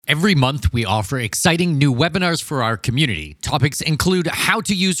Every month, we offer exciting new webinars for our community. Topics include how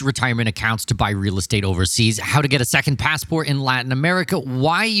to use retirement accounts to buy real estate overseas, how to get a second passport in Latin America,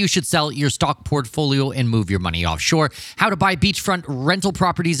 why you should sell your stock portfolio and move your money offshore, how to buy beachfront rental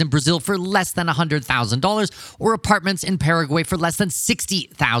properties in Brazil for less than $100,000, or apartments in Paraguay for less than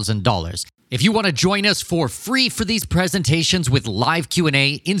 $60,000. If you want to join us for free for these presentations with live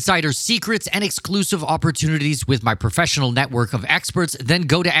Q&A, insider secrets, and exclusive opportunities with my professional network of experts, then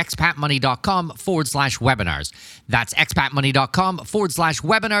go to expatmoney.com/webinars. That's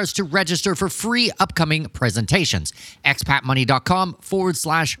expatmoney.com/webinars to register for free upcoming presentations.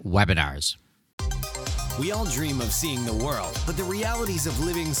 expatmoney.com/webinars. We all dream of seeing the world, but the realities of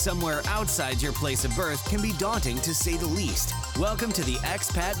living somewhere outside your place of birth can be daunting to say the least. Welcome to the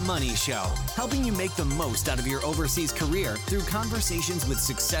Expat Money Show, helping you make the most out of your overseas career through conversations with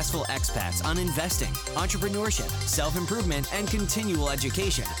successful expats on investing, entrepreneurship, self-improvement, and continual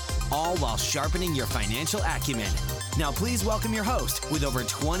education, all while sharpening your financial acumen. Now please welcome your host with over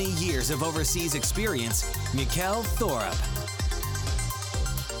 20 years of overseas experience, Mikkel Thorup.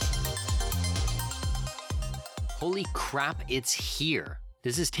 Holy crap, it's here.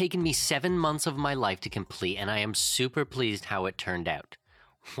 This has taken me 7 months of my life to complete, and I am super pleased how it turned out.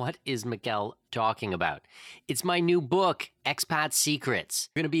 What is Mikkel talking about? It's my new book, Expat Secrets.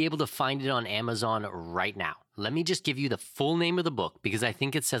 You're going to be able to find it on Amazon right now. Let me just give you the full name of the book because I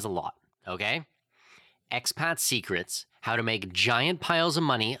think it says a lot, okay? Expat Secrets, How to Make Giant Piles of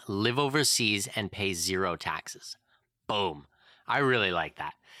Money, Live Overseas, and Pay Zero Taxes. Boom. I really like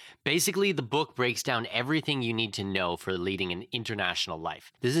that. Basically, the book breaks down everything you need to know for leading an international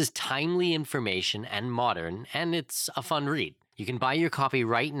life. This is timely information and modern, and it's a fun read. You can buy your copy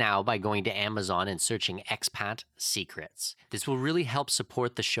right now by going to Amazon and searching Expat Secrets. This will really help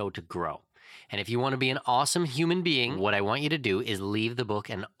support the show to grow. And if you want to be an awesome human being, what I want you to do is leave the book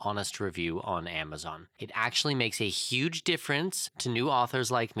an honest review on Amazon. It actually makes a huge difference to new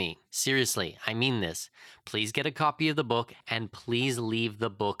authors like me. Seriously, I mean this. Please get a copy of the book and please leave the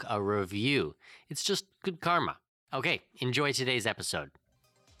book a review. It's just good karma. Okay, enjoy today's episode.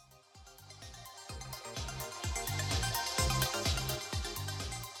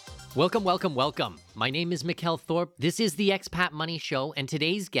 Welcome. My name is Mikkel Thorup. This is the Expat Money Show, and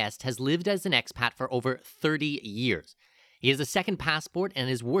today's guest has lived as an expat for over 30 years. He has a second passport and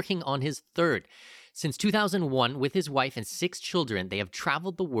is working on his third. Since 2001, with his wife and 6 children, they have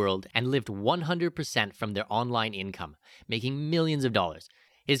traveled the world and lived 100% from their online income, making millions of dollars.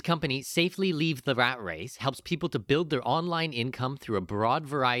 His company, Safely Leave the Rat Race, helps people to build their online income through a broad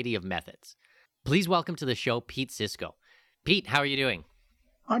variety of methods. Please welcome to the show, Pete Sisco. Pete, how are you doing?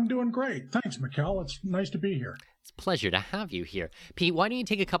 I'm doing great. Thanks, Mikkel. It's nice to be here. It's a pleasure to have you here. Pete, why don't you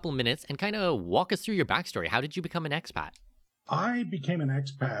take a couple of minutes and kind of walk us through your backstory? How did you become an expat? I became an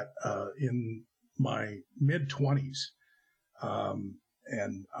expat in my mid-20s.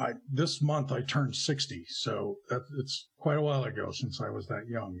 This month I turned 60, so it's quite a while ago since I was that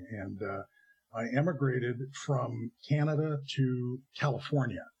young. And I emigrated from Canada to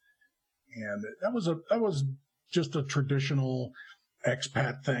California. And that was just a traditional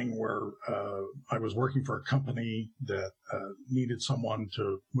expat thing where I was working for a company that needed someone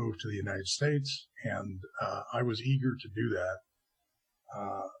to move to the United States, and I was eager to do that.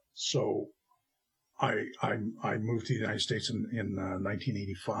 So I moved to the United States in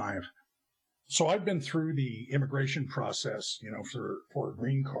 1985. So I've been through the immigration process, for a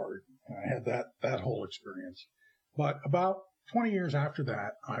green card. I had that whole experience. But about 20 years after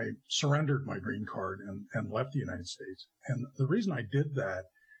that, I surrendered my green card and left the United States. And the reason I did that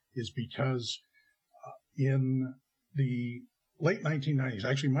is because in the late 1990s,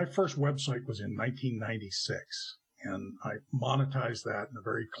 actually my first website was in 1996, and I monetized that in a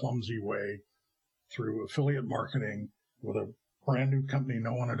very clumsy way through affiliate marketing with a brand new company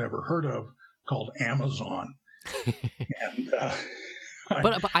no one had ever heard of called Amazon. And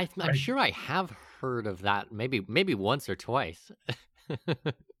But I'm sure I have heard of that maybe once or twice.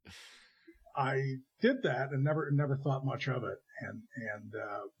 I did that and never thought much of it. And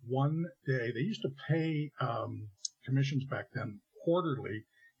one day they used to pay commissions back then quarterly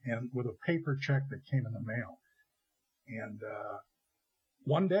and with a paper check that came in the mail. And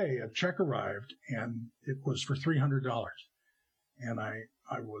one day a check arrived and it was for $300. And I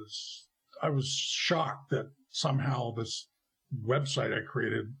was shocked that somehow this website I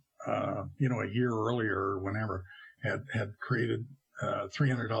created, a year earlier or whenever had created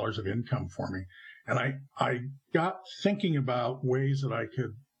 $300 of income for me. And I got thinking about ways that I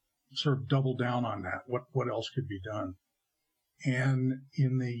could sort of double down on that. What else could be done? And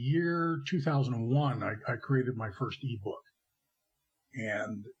in the year 2001, I created my first ebook.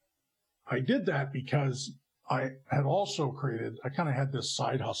 And I did that because I had also I kind of had this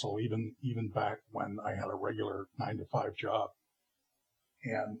side hustle even back when I had a regular 9-to-5 job.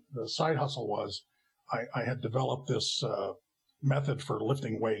 And the side hustle was I had developed this method for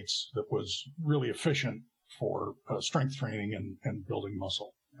lifting weights that was really efficient for strength training and building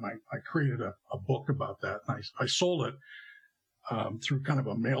muscle. And I created a book about that. And I sold it through kind of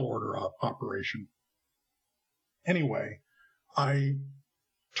a mail order operation. Anyway, I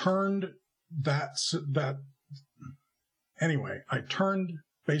turned I turned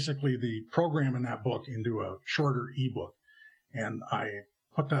basically the program in that book into a shorter ebook, and I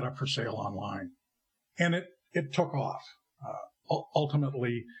put that up for sale online, and it took off.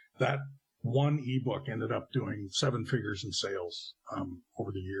 Ultimately, that one ebook ended up doing 7 figures in sales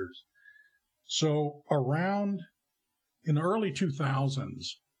over the years. So in the early 2000s,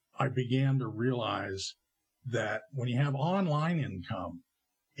 I began to realize that when you have online income,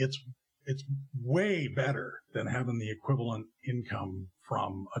 it's way better than having the equivalent income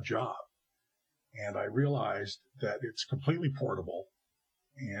from a job. And I realized that it's completely portable,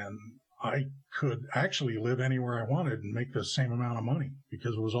 and I could actually live anywhere I wanted and make the same amount of money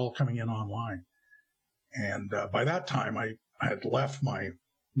because it was all coming in online. And by that time, I had left my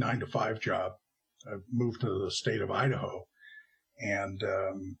 9-to-5 job. I moved to the state of Idaho, and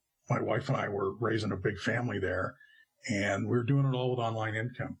my wife and I were raising a big family there, and we were doing it all with online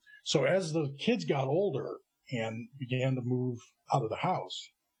income. So as the kids got older and began to move out of the house,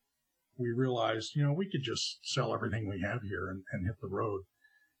 we realized, we could just sell everything we have here and hit the road.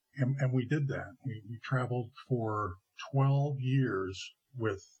 And we did that. We traveled for 12 years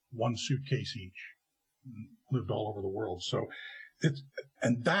with one suitcase each, and lived all over the world. So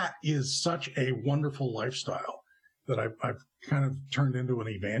and that is such a wonderful lifestyle that I've kind of turned into an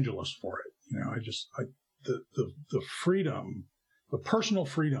evangelist for it. The freedom, the personal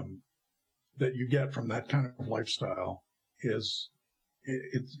freedom that you get from that kind of lifestyle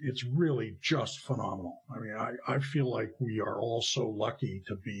it's really just phenomenal. I mean, I feel like we are all so lucky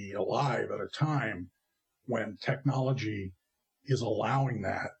to be alive at a time when technology is allowing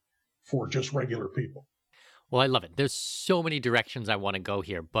that for just regular people. Well, I love it. There's so many directions I want to go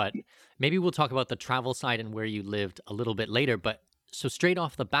here, but maybe we'll talk about the travel side and where you lived a little bit later. But so straight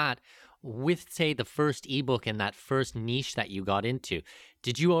off the bat, with, say, the first ebook and that first niche that you got into,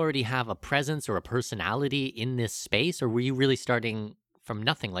 did you already have a presence or a personality in this space, or were you really starting from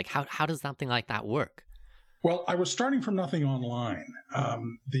nothing? Like, how does something like that work? Well, I was starting from nothing online.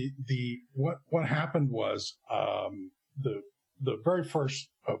 What happened was the very first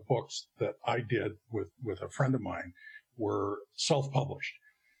books that I did with a friend of mine were self-published.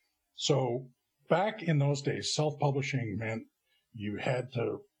 So back in those days, self-publishing meant you had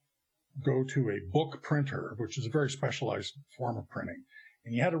to go to a book printer, which is a very specialized form of printing,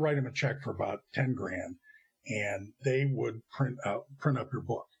 and you had to write them a check for about 10 grand, and they would print up your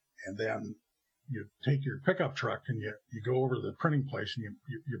book. And then you take your pickup truck and you go over to the printing place, and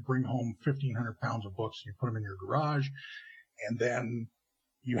you bring home 1,500 pounds of books, and you put them in your garage, and then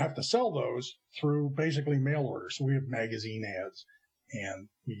you have to sell those through basically mail order. So we have magazine ads, and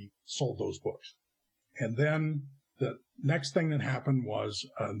we sold those books. And then the next thing that happened was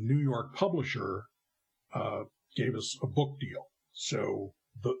a New York publisher gave us a book deal. So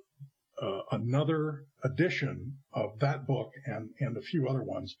another edition of that book and a few other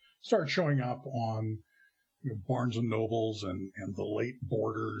ones started showing up on Barnes and Nobles and the late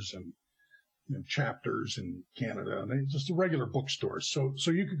Borders and Chapters in Canada, and they just the regular bookstores.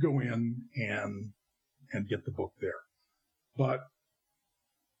 So you could go in and get the book there. But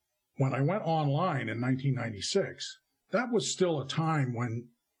when I went online in 1996, that was still a time when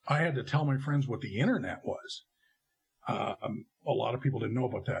I had to tell my friends what the internet was. A lot of people didn't know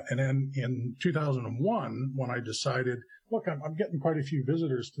about that. And then in 2001, when I decided, look, I'm getting quite a few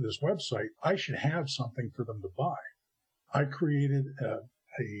visitors to this website, I should have something for them to buy. I created a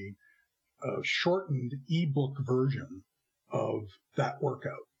shortened ebook version of that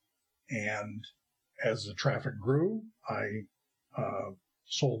workout. And as the traffic grew, I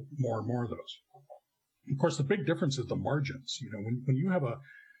sold more and more of those. Of course, the big difference is the margins. When you have a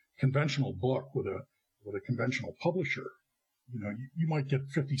conventional book with a conventional publisher, you might get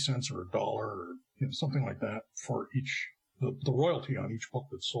 50 cents or $1 or something like that for each. The royalty on each book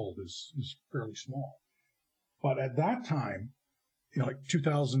that's sold is fairly small. But at that time, like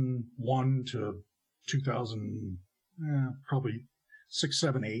 2001 to 2000, probably 6,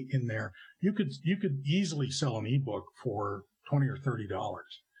 7, 8 in there, you could easily sell an ebook for $20 or $30,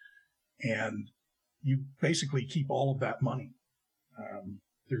 and you basically keep all of that money.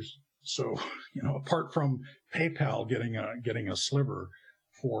 Apart from PayPal getting a sliver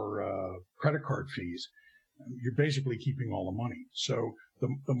credit card fees. You're basically keeping all the money. So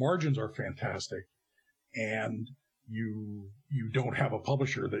the margins are fantastic, and you don't have a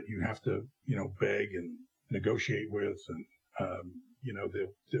publisher that you have to, beg and negotiate with. And,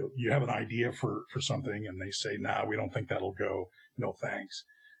 you have an idea for something and they say, nah, we don't think that'll go. No, thanks.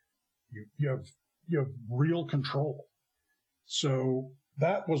 You have real control. So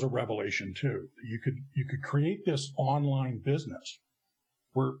that was a revelation too. You could create this online business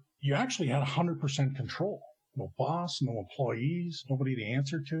where you actually had 100% control. No boss, no employees, nobody to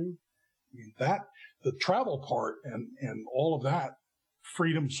answer to. I mean, the travel part and all of that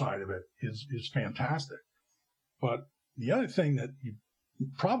freedom side of it is fantastic. But the other thing that you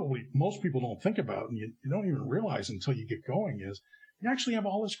probably most people don't think about, and you don't even realize until you get going, is you actually have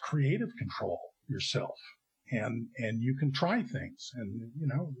all this creative control yourself. And you can try things and,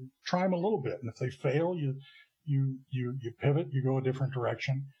 try them a little bit. And if they fail, you pivot, you go a different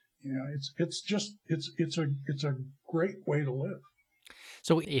direction. It's a great way to live.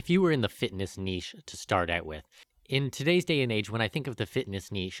 So if you were in the fitness niche to start out with, in today's day and age, when I think of the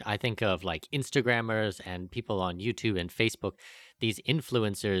fitness niche, I think of like Instagrammers and people on YouTube and Facebook, these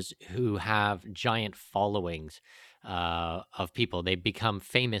influencers who have giant followings of people. They become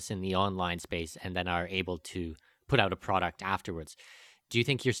famous in the online space and then are able to put out a product afterwards. Do you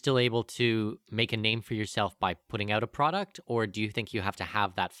think you're still able to make a name for yourself by putting out a product, or do you think you have to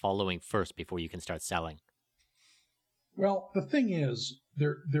have that following first before you can start selling? Well, the thing is,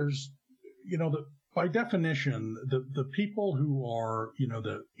 there's by definition, the people who are,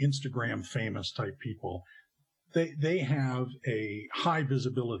 the Instagram famous type people, they have a high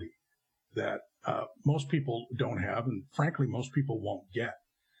visibility that most people don't have, and frankly, most people won't get.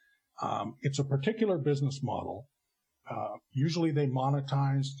 It's a particular business model. Usually they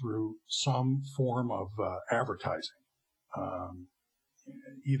monetize through some form of advertising,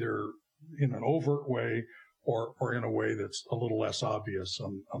 either in an overt way or in a way that's a little less obvious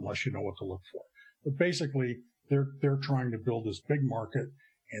unless you know what to look for. But basically, they're trying to build this big market,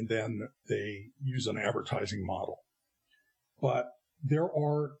 and then they use an advertising model. But there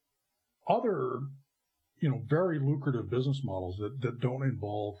are other, very lucrative business models that don't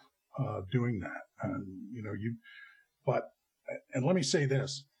involve doing that. And and let me say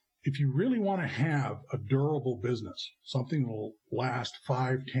this: if you really want to have a durable business, something that will last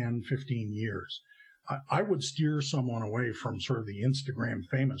 5, 10, 15 years, I would steer someone away from sort of the Instagram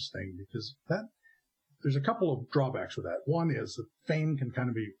famous thing, because there's a couple of drawbacks with that. One is that fame can kind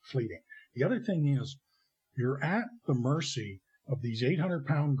of be fleeting. The other thing is you're at the mercy of these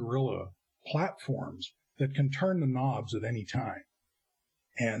 800-pound gorilla platforms that can turn the knobs at any time.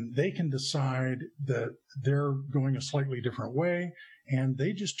 And they can decide that they're going a slightly different way, and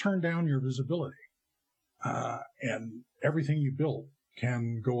they just turn down your visibility. And everything you built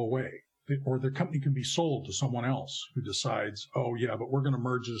can go away. Or the company can be sold to someone else who decides, oh, yeah, but we're going to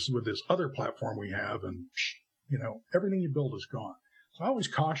merge this with this other platform we have, and, everything you build is gone. So I always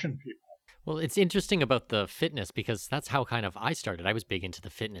caution people. Well, it's interesting about the fitness because that's how kind of I started. I was big into the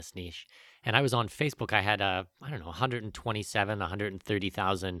fitness niche, and I was on Facebook. I had,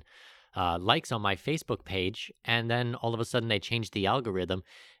 130,000 likes on my Facebook page, and then all of a sudden they changed the algorithm,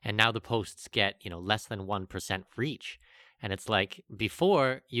 and now the posts get, less than 1% reach. And it's like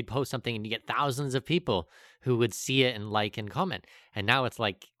before you'd post something and you get thousands of people who would see it and like and comment. And now it's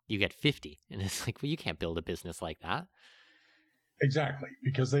like you get 50. And it's like, well, you can't build a business like that. Exactly.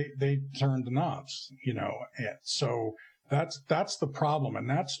 Because they turned the knobs, and so that's the problem. And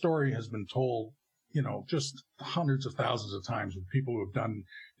that story has been told, just hundreds of thousands of times with people who have done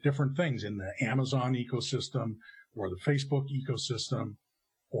different things in the Amazon ecosystem or the Facebook ecosystem,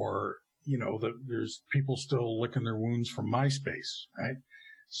 or there's people still licking their wounds from MySpace, right?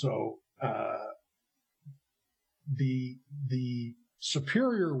 So the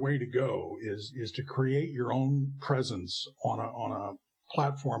superior way to go is to create your own presence on a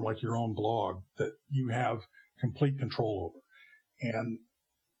platform like your own blog that you have complete control over. And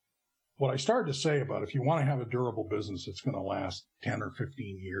what I started to say about if you want to have a durable business that's going to last 10 or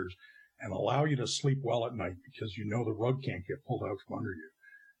 15 years and allow you to sleep well at night because the rug can't get pulled out from under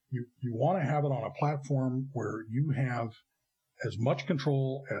you, you want to have it on a platform where you have as much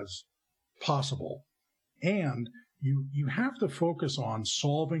control as possible, and you have to focus on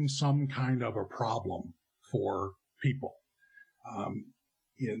solving some kind of a problem for people.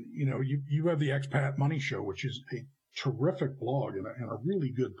 You have the Expat Money Show, which is a terrific blog and a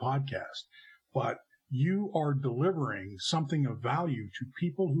really good podcast, but you are delivering something of value to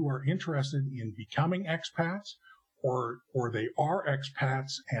people who are interested in becoming expats, or they are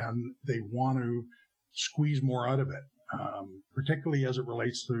expats and they want to squeeze more out of it. particularly as it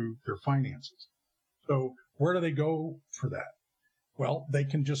relates to their finances. So where do they go for that? Well, they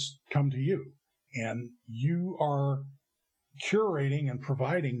can just come to you, and you are curating and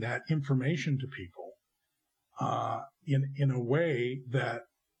providing that information to people in a way that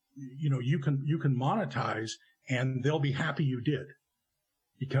you can monetize, and they'll be happy you did,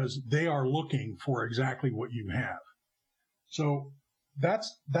 because they are looking for exactly what you have. So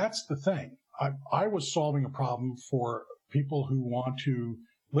that's the thing. I was solving a problem for people who want to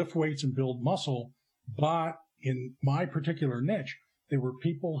lift weights and build muscle, but in my particular niche, they were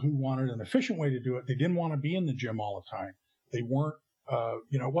people who wanted an efficient way to do it. They didn't want to be in the gym all the time. They weren't,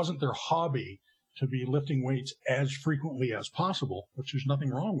 it wasn't their hobby to be lifting weights as frequently as possible, which there's nothing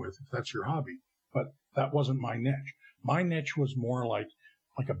wrong with if that's your hobby. But that wasn't my niche. My niche was more like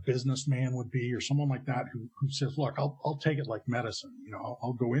a businessman would be, or someone like that who says, look, I'll take it like medicine.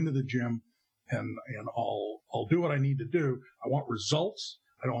 I'll go into the gym and I'll do what I need to do. I want results.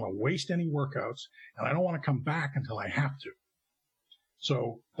 I don't want to waste any workouts, and I don't want to come back until I have to.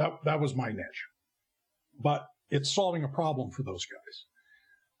 So that was my niche. But it's solving a problem for those guys.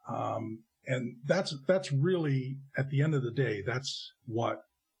 And that's really, at the end of the day, that's what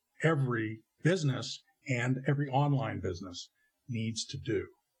every business and every online business needs to do.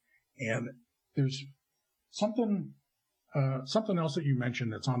 And there's something else that you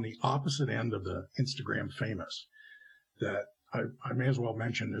mentioned that's on the opposite end of the Instagram famous that I may as well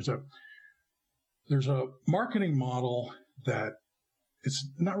mention. There's a marketing model that it's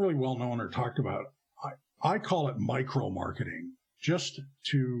not really well known or talked about. I call it micro marketing, just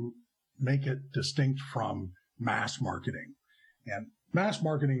to make it distinct from mass marketing. And mass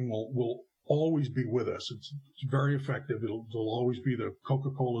marketing will always be with us. It's very effective. There'll always be the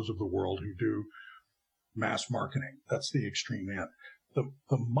Coca-Colas of the world who do mass marketing. That's the extreme end.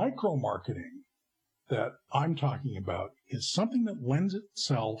 The micro marketing that I'm talking about is something that lends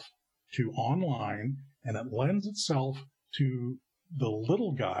itself to online, and it lends itself to the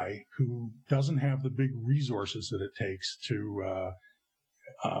little guy who doesn't have the big resources that it takes to,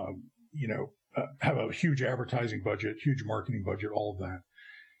 have a huge advertising budget, huge marketing budget, all of that.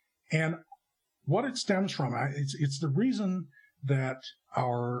 And what it stems from, it's the reason that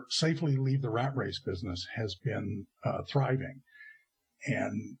our Safely Leave the Rat Race business has been thriving,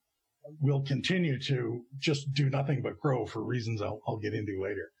 and will continue to just do nothing but grow for reasons I'll get into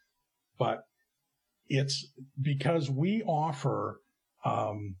later. But it's because we offer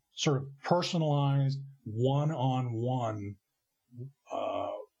sort of personalized one-on-one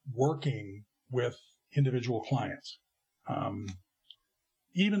working with individual clients,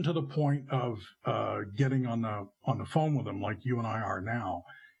 even to the point of getting on the phone with them like you and I are now,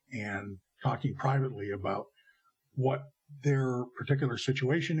 and talking privately about what their particular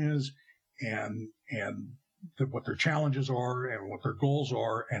situation is, and what their challenges are, and what their goals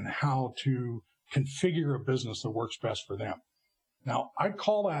are, and how to configure a business that works best for them. Now, I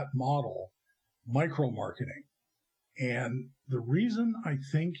call that model micro marketing. And the reason I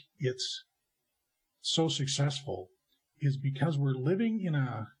think it's so successful is because we're living in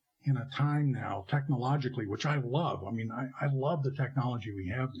a time now, technologically, which I love. I mean, I love the technology we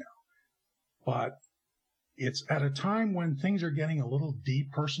have now. But it's at a time when things are getting a little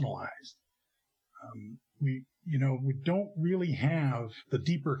depersonalized. We don't really have the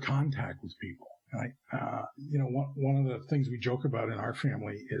deeper contact with people. One of the things we joke about in our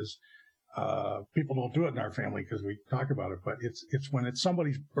family is people don't do it in our family because we talk about it, but it's when it's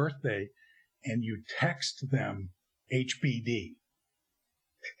somebody's birthday and you text them HBD,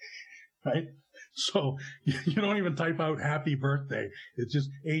 right? So you don't even type out happy birthday. It's just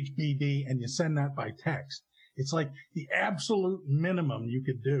HBD, and you send that by text. It's like the absolute minimum you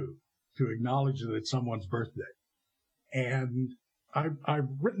could do to acknowledge that it's someone's birthday. And I've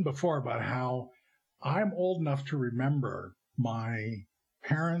written before about how I'm old enough to remember my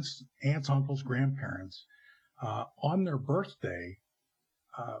parents, aunts, uncles, grandparents, on their birthday,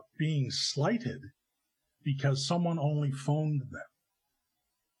 being slighted because someone only phoned them,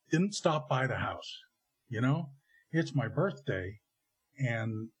 didn't stop by the house. It's my birthday,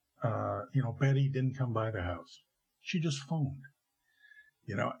 and Betty didn't come by the house. She just phoned.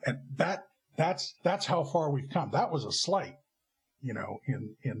 And that's how far we've come. That was a slight,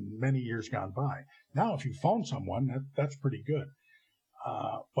 in many years gone by. Now, if you phone someone, that's pretty good.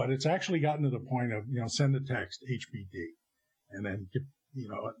 But it's actually gotten to the point of, send a text, HBD, and then,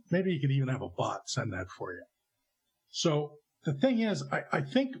 maybe you could even have a bot send that for you. So the thing is, I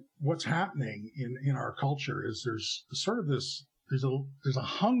think what's happening in our culture is there's sort of there's a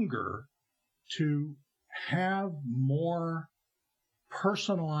hunger to have more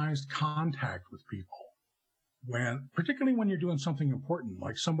personalized contact with people. particularly when you're doing something important,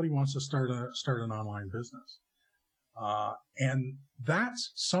 like somebody wants to start an online business. And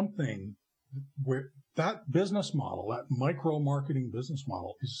that's something where that business model, that micro marketing business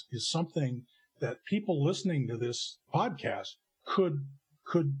model is something that people listening to this podcast could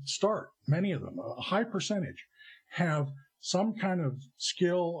start. Many of them, a high percentage, have some kind of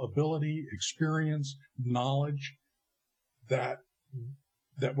skill, ability, experience, knowledge that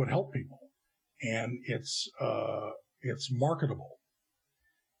would help people. And it's marketable.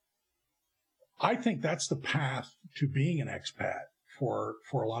 I think that's the path to being an expat for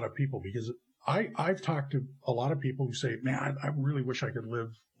a lot of people, because I've talked to a lot of people who say, man, I really wish I could live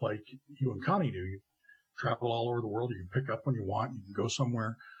like you and Connie do. You travel all over the world. You can pick up when you want. You can go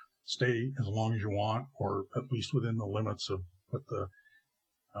somewhere, stay as long as you want, or at least within the limits of what the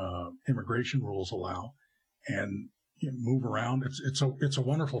immigration rules allow, and move around. It's a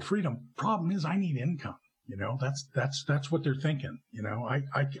wonderful freedom. Problem is, I need income. That's what they're thinking.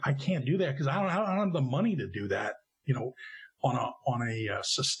 I can't do that because I don't have the money to do that. On a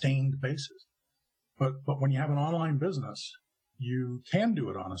sustained basis. But when you have an online business, you can do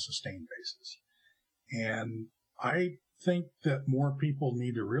it on a sustained basis. And I think that more people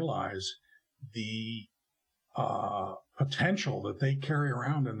need to realize the potential that they carry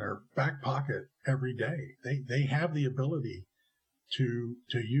around in their back pocket every day. They have the ability to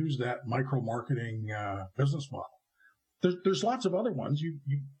use that micro marketing business model. There's lots of other ones.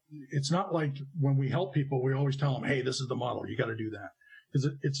 It's not like when we help people, we always tell them, hey, this is the model. You got to do that. Because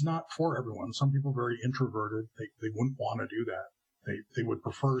it's not for everyone. Some people are very introverted. They wouldn't want to do that. They would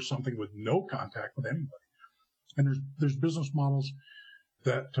prefer something with no contact with anybody. And there's business models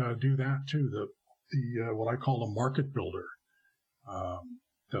that do that too. The what I call the market builder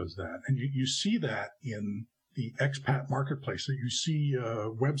does that. And you see that in the expat marketplace. So you see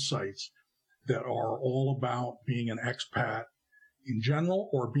websites that are all about being an expat in general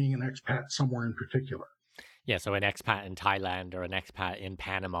or being an expat somewhere in particular. Yeah, so an expat in Thailand or an expat in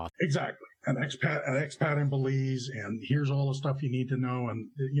Panama. Exactly. An expat in Belize, and here's all the stuff you need to know. And,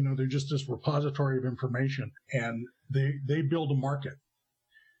 they're just this repository of information, and they build a market.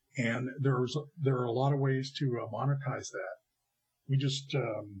 And there are a lot of ways to monetize that. We just,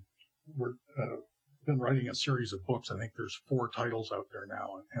 we're been writing a series of books. I think there's 4 titles out there now,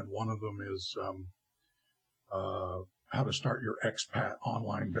 and one of them is how to start your expat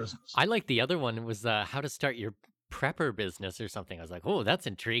online business. I like the other one. It was how to start your prepper business or something. I was like, oh, that's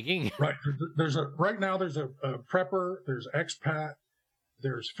intriguing. Right. Right now there's a prepper, there's expat,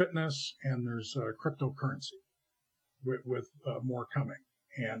 there's fitness, and there's cryptocurrency with more coming.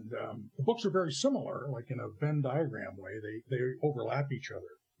 And the books are very similar, like in a Venn diagram way. They overlap each other,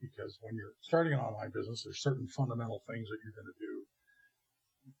 because when you're starting an online business, there's certain fundamental things that you're going to do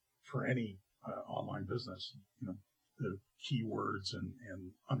for any online business, the keywords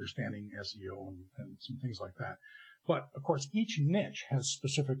and understanding SEO and some things like that. But of course, each niche has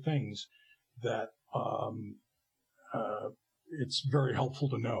specific things that it's very helpful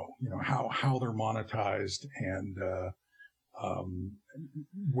to know, how they're monetized and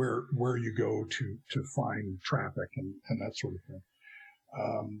where you go to find traffic and that sort of thing.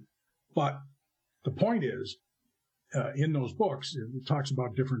 But the point is, in those books, it talks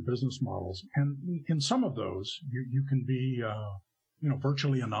about different business models, and in some of those, you can be,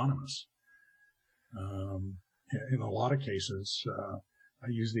 virtually anonymous. In a lot of cases, I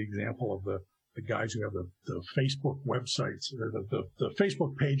use the example of the guys who have the Facebook websites, or the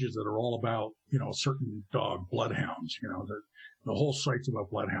Facebook pages that are all about, certain dog, bloodhounds. The whole site's about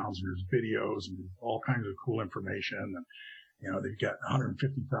bloodhounds, and there's videos and all kinds of cool information, and they've got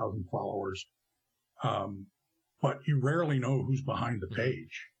 150,000 followers. But you rarely know who's behind the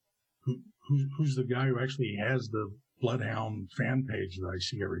page. Who's the guy who actually has the bloodhound fan page that I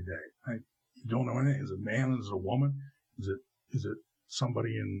see every day? You don't know anything. Is it a man? Is it a woman? Is it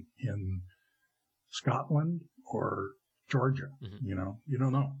somebody in Scotland or Georgia? Mm-hmm. You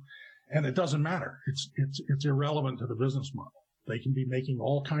don't know, and it doesn't matter. It's irrelevant to the business model. They can be making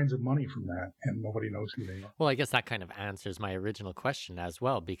all kinds of money from that, and nobody knows who they are. Well, I guess that kind of answers my original question as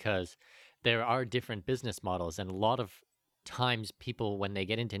well, because there are different business models, and a lot of times people, when they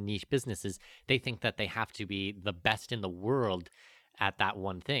get into niche businesses, they think that they have to be the best in the world at that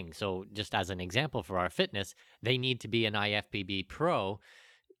one thing. So just as an example for our fitness, they need to be an IFBB pro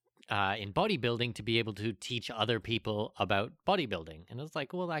in bodybuilding to be able to teach other people about bodybuilding. And it's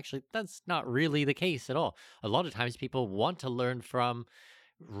like, well, actually, that's not really the case at all. A lot of times people want to learn from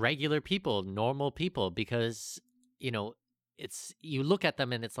regular people, normal people, because, it's, you look at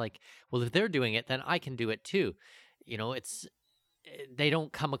them and it's like, well, if they're doing it, then I can do it too. They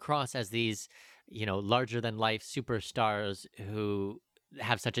don't come across as these, larger than life superstars who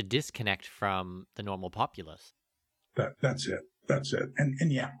have such a disconnect from the normal populace. That's it. That's it.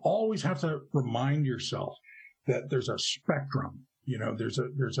 And yeah, always have to remind yourself that there's a spectrum.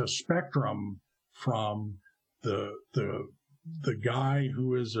 There's a spectrum from the guy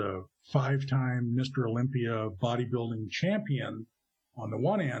who is a 5-time Mr. Olympia bodybuilding champion on the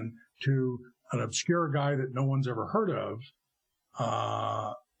one end to an obscure guy that no one's ever heard of,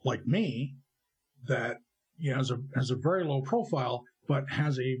 like me, that has a very low profile, but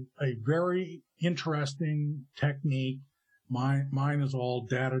has a very interesting technique. Mine is all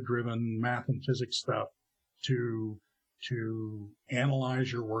data-driven math and physics stuff to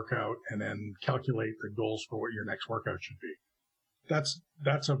analyze your workout and then calculate the goals for what your next workout should be.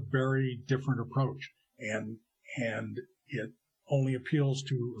 That's a very different approach, and it only appeals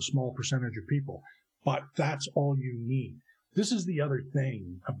to a small percentage of people, but that's all you need. This is the other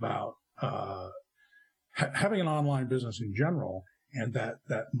thing about having an online business in general, and that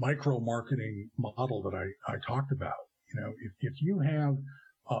micro marketing model that I talked about. If you have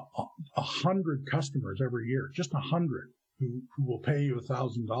 100 customers every year, just 100 who will pay you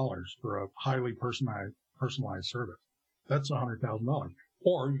 $1,000 for a highly personalized service, that's $100,000.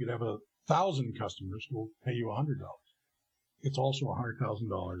 Or you could have 1,000 customers who will pay you $100. It's also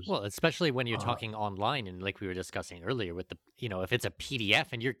 $100,000. Well, especially when you're talking online, and like we were discussing earlier with the, if it's a PDF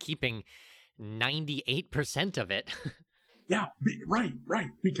and you're keeping 98% of it. Yeah, right.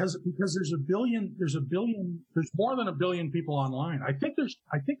 Because there's more than a billion people online. I think there's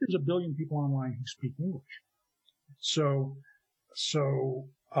a billion people online who speak English.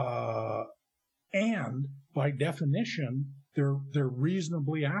 And by definition, they're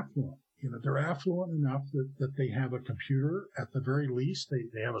reasonably affluent. They're affluent enough that they have a computer at the very least.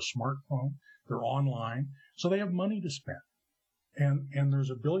 They have a smartphone. They're online, so they have money to spend. And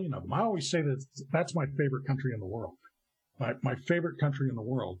there's a billion of them. I always say that that's my favorite country in the world. My favorite country in the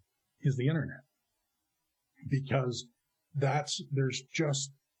world is the internet, because there's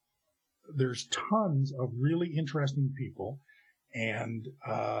tons of really interesting people, and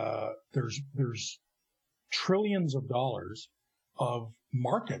there's trillions of dollars of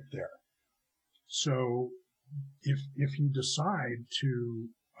market there. So if you decide to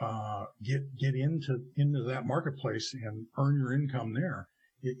get into that marketplace and earn your income there,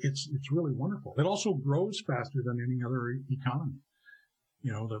 it's really wonderful. It also grows faster than any other economy.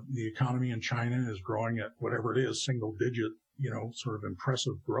 The economy in China is growing at whatever it is, single digit, sort of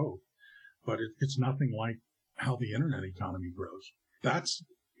impressive growth, but it's nothing like how the internet economy grows.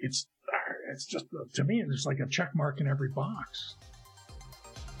 It's just, to me, it's like a check mark in every box.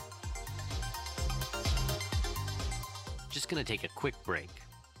 Just gonna take a quick break.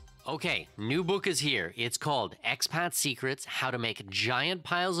 Okay, new book is here. It's called Expat Secrets: How to Make Giant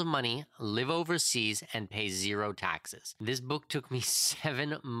Piles of Money, Live Overseas, and Pay Zero Taxes. This book took me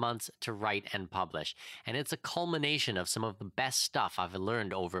 7 months to write and publish, and it's a culmination of some of the best stuff I've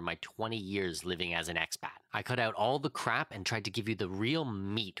learned over my 20 years living as an expat. I cut out all the crap and tried to give you the real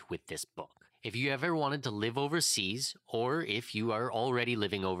meat with this book. If you ever wanted to live overseas, or if you are already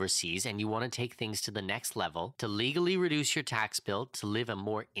living overseas and you want to take things to the next level, to legally reduce your tax bill, to live a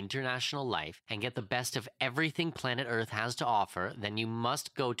more international life, and get the best of everything planet Earth has to offer, then you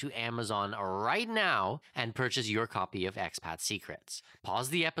must go to Amazon right now and purchase your copy of Expat Secrets. Pause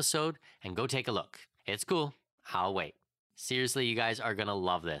the episode and go take a look. It's cool. I'll wait. Seriously, you guys are going to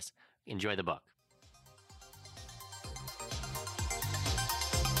love this. Enjoy the book.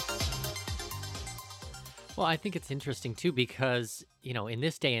 Well, I think it's interesting too because, in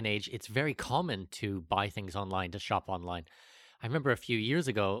this day and age, it's very common to buy things online, to shop online. I remember a few years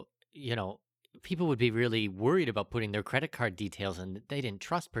ago, people would be really worried about putting their credit card details, and they didn't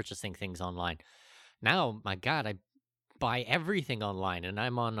trust purchasing things online. Now, my God, I buy everything online, and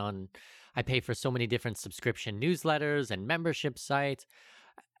I pay for so many different subscription newsletters and membership sites,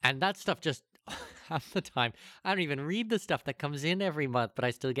 and that stuff just half the time, I don't even read the stuff that comes in every month, but I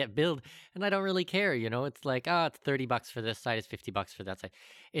still get billed, and I don't really care. It's like, it's $30 for this side, it's $50 for that side.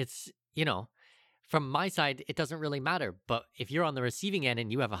 It's, from my side, it doesn't really matter. But if you're on the receiving end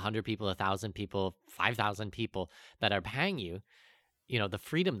and you have 100 people, 1,000 people, 5,000 people that are paying you, the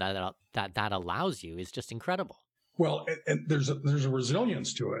freedom that allows you is just incredible. Well, and there's a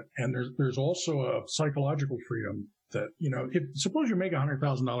resilience to it, and there's also a psychological freedom that, suppose you make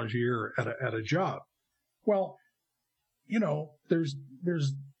 $100,000 a year at a job. Well, there's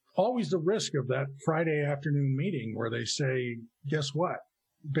always the risk of that Friday afternoon meeting where they say, guess what?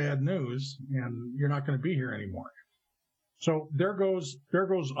 Bad news, and you're not going to be here anymore. So there goes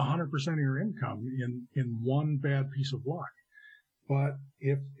 100% of your income in one bad piece of luck. But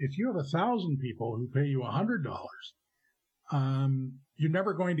if you have 1,000 people who pay you $100, you're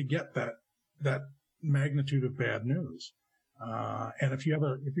never going to get that magnitude of bad news. And if you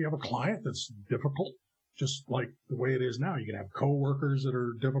have a client that's difficult, just like the way it is now, you can have coworkers that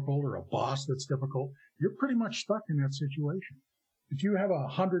are difficult or a boss that's difficult. You're pretty much stuck in that situation. If you have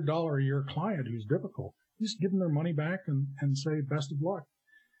 $100 a year client who's difficult, just give them their money back and say best of luck.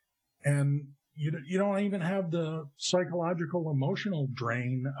 And you don't even have the psychological, emotional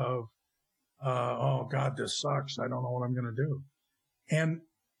drain of, oh God, this sucks. I don't know what I'm going to do. And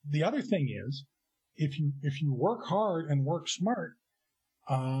the other thing is, if you work hard and work smart,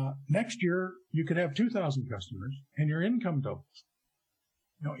 next year you could have 2,000 customers and your income doubles.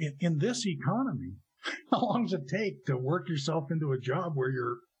 You know, in this economy, how long does it take to work yourself into a job where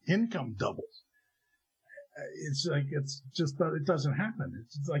your income doubles? It doesn't happen.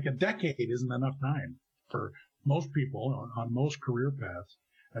 It's like a decade isn't enough time for most people on most career paths.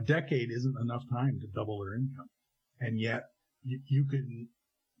 A decade isn't enough time to double their income. And yet you can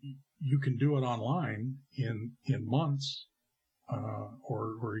do it online in months,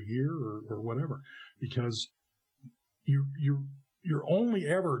 or a year or whatever, because you're only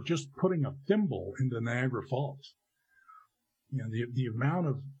ever just putting a thimble into Niagara Falls. You know, the amount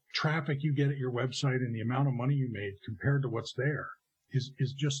of traffic you get at your website and the amount of money you made compared to what's there is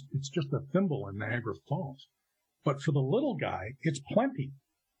just a thimble in Niagara Falls. But for the little guy, it's plenty.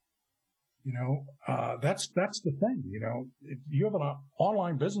 You know, that's the thing. You know, if you have an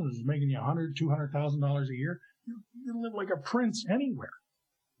online business that's making you $100,000-$200,000 a year, you can live like a prince anywhere.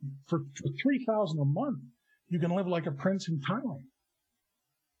 For $3,000 a month, you can live like a prince in Thailand,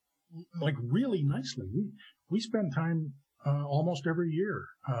 like really nicely. We spend time almost every year,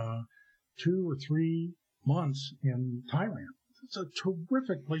 2 or 3 months in Thailand. It's a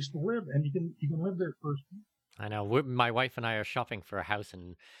terrific place to live, and you can live there for. I know. My wife and I are shopping for a house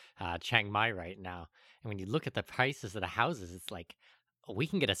in Chiang Mai right now. And when you look at the prices of the houses, it's like we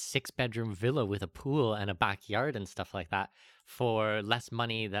can get a 6-bedroom villa with a pool and a backyard and stuff like that for less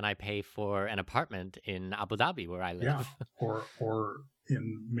money than I pay for an apartment in Abu Dhabi where I live. Yeah, or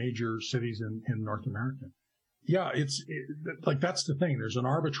in major cities in North America. Yeah, like that's the thing. There's an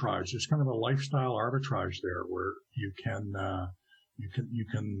arbitrage. There's kind of a lifestyle arbitrage there where you can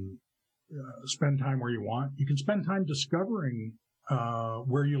spend time where you want. You can spend time discovering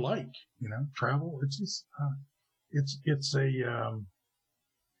where you like. You know, travel.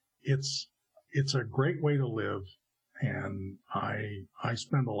 It's a great way to live, and I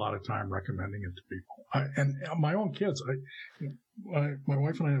spend a lot of time recommending it to people. And my own kids. My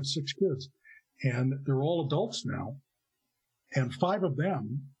wife and I have 6 kids, and they're all adults now, and 5 of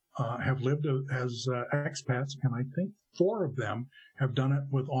them have lived as expats, and I think 4 of them have done it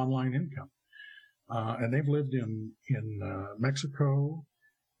with online income. And they've lived in Mexico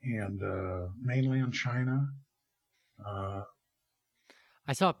and mainland China.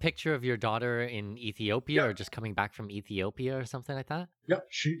 I saw a picture of your daughter in Ethiopia, or just coming back from Ethiopia or something like that. Yep,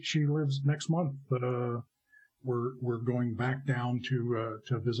 she lives next month. We're going back down to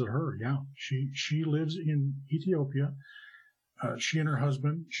visit her. Yeah, she lives in Ethiopia. She and her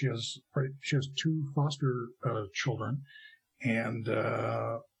husband. She has 2 foster children, and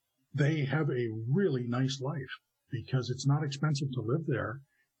they have a really nice life because it's not expensive to live there.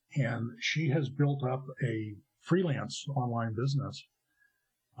 And she has built up a freelance online business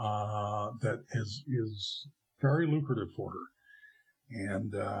that is very lucrative for her.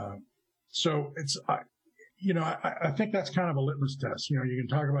 And so it's, I think that's kind of a litmus test. You know, you can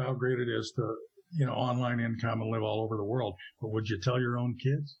talk about how great it is to, online income and live all over the world, but would you tell your own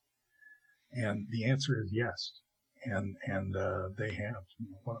kids? And the answer is yes. And they have.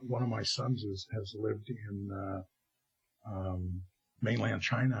 One of my sons has lived in mainland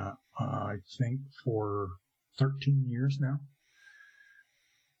China, I think, for 13 years now.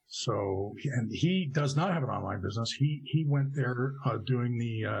 So, and he does not have an online business. He went there doing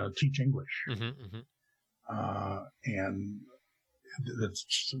the Teach English. Mm-hmm, mm-hmm. And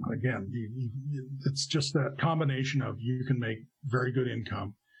that's, again, it's just that combination of you can make very good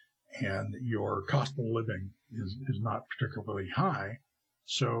income and your cost of living is not particularly high.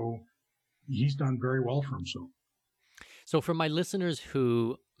 So he's done very well for himself. So for my listeners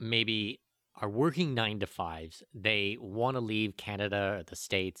who maybe are working 9-to-5s, they want to leave Canada or the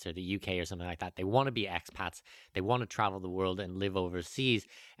States or the UK or something like that. They want to be expats. They want to travel the world and live overseas.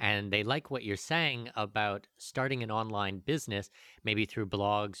 And they like what you're saying about starting an online business, maybe through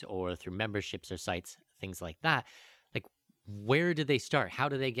blogs or through memberships or sites, things like that. Like, where do they start? How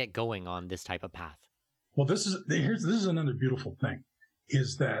do they get going on this type of path? Well, this is another beautiful thing,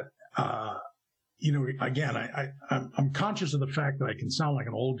 is that again, I'm conscious of the fact that I can sound like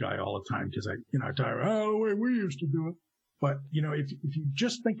an old guy all the time because I talk about, the way we used to do it. But, if you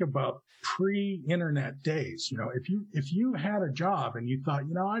just think about pre-internet days, if you had a job and you thought,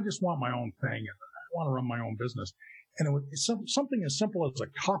 I just want my own thing and I want to run my own business, and it was something as simple as a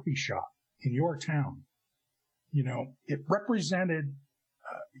coffee shop in your town, it represented,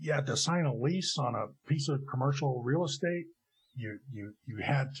 you had to sign a lease on a piece of commercial real estate. You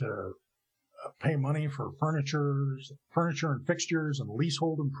had to pay money for furniture and fixtures and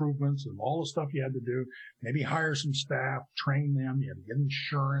leasehold improvements and all the stuff you had to do. Maybe hire some staff, train them. You had to get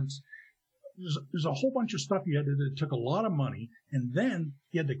insurance. There's a whole bunch of stuff you had to do. It took a lot of money. And then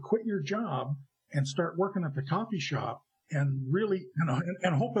you had to quit your job and start working at the coffee shop and really,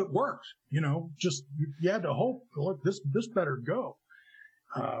 and hope it worked. Just you had to hope, look, this better go,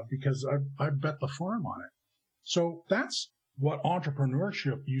 because I bet the farm on it. So that's what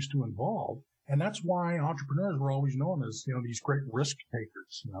entrepreneurship used to involve. And that's why entrepreneurs were always known as, these great risk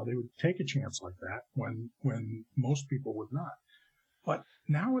takers. They would take a chance like that when most people would not. But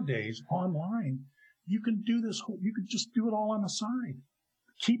nowadays, online, you can do this. You can just do it all on the side.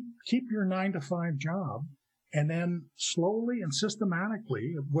 Keep your 9-to-5 job, and then slowly and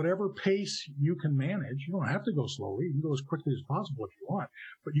systematically, at whatever pace you can manage. You don't have to go slowly. You can go as quickly as possible if you want,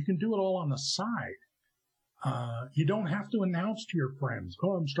 but you can do it all on the side. You don't have to announce to your friends,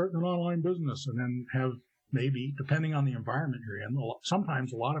 I'm starting an online business, and then have maybe, depending on the environment you're in,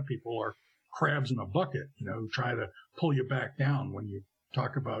 sometimes a lot of people are crabs in a bucket, who try to pull you back down when you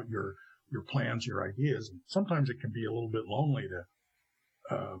talk about your plans, your ideas. And sometimes it can be a little bit lonely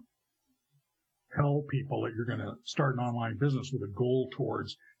to tell people that you're going to start an online business with a goal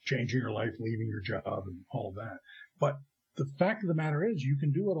towards changing your life, leaving your job, and all of that. But the fact of the matter is, you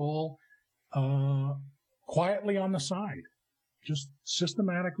can do it all quietly on the side, just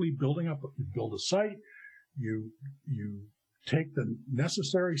systematically build a site. You take the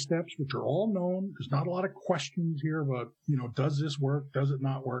necessary steps, which are all known. There's not a lot of questions here about, does this work? Does it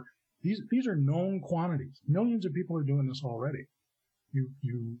not work? These are known quantities. Millions of people are doing this already.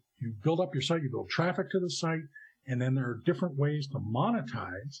 You build up your site, you build traffic to the site, and then there are different ways to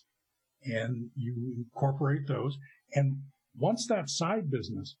monetize, and you incorporate those. And once that side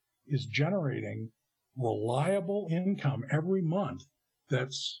business is generating reliable income every month,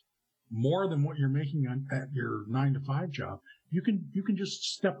 that's more than what you're making at your 9-to-5 job, you can just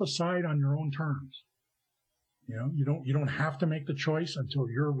step aside on your own terms. You don't have to make the choice until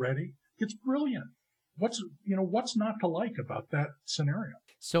you're ready. It's brilliant. What's not to like about that scenario?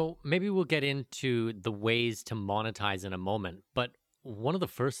 So maybe we'll get into the ways to monetize in a moment, but one of the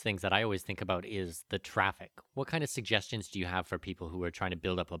first things that I always think about is the traffic. What kind of suggestions do you have for people who are trying to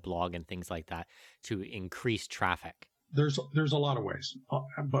build up a blog and things like that to increase traffic? There's a lot of ways,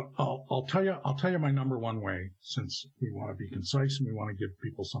 but I'll tell you my number one way, since we want to be concise and we want to give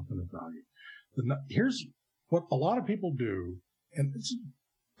people something of value. Here's what a lot of people do, and it's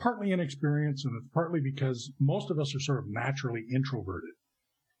partly inexperience, and it's partly because most of us are sort of naturally introverted.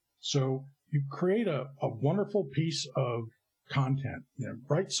 So you create a wonderful piece of content,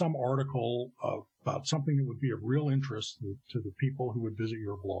 write some article about something that would be of real interest to the people who would visit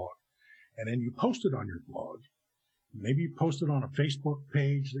your blog, and then you post it on your blog. Maybe you post it on a Facebook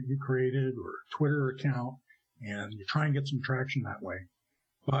page that you created or a Twitter account, and you try and get some traction that way.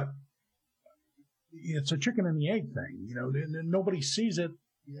 But it's a chicken and the egg thing. Nobody sees it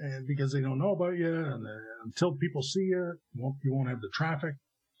because they don't know about you, and until people see you won't have the traffic.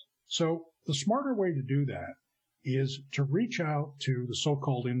 So the smarter way to do that is to reach out to the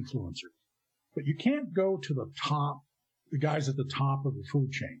so-called influencers. But you can't go to the guys at the top of the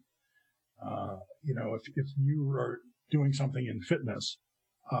food chain. If you are doing something in fitness,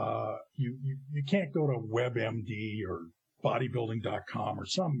 you can't go to WebMD or bodybuilding.com or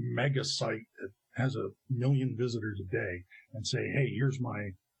some mega site that has 1 million visitors a day and say, hey, here's my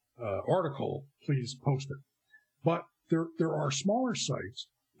article, please post it. But there are smaller sites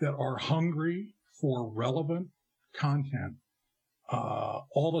that are hungry for relevant content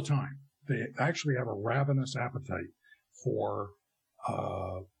all the time. They actually have a ravenous appetite for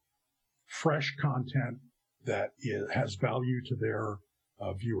fresh content that has value to their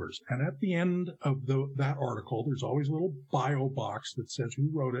viewers. And at the end of that article, there's always a little bio box that says who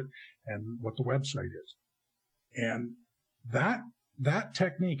wrote it and what the website is. And that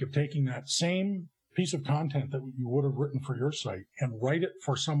technique of taking that same piece of content that you would have written for your site and write it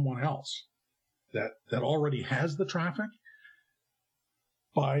for someone else that already has the traffic,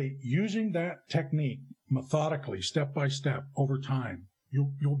 by using that technique methodically, step by step, over time,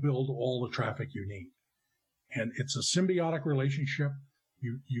 you'll build all the traffic you need. And it's a symbiotic relationship.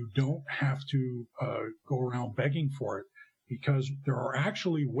 You don't have to go around begging for it, because there are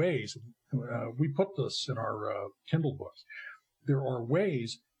actually ways. We put this in our Kindle books. There are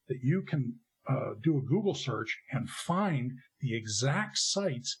ways that you can do a Google search and find the exact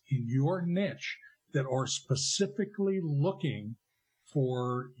sites in your niche that are specifically looking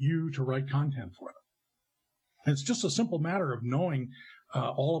for you to write content for them. And it's just a simple matter of knowing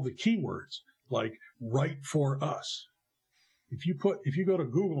all of the keywords, like "write for us." If you go to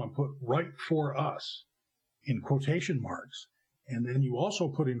Google and put "write for us" in quotation marks, and then you also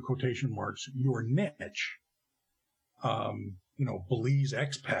put in quotation marks your niche, Belize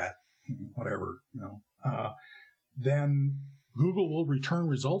expat, whatever, then Google will return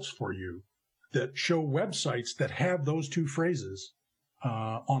results for you that show websites that have those two phrases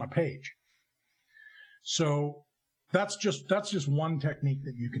on a page. So that's just one technique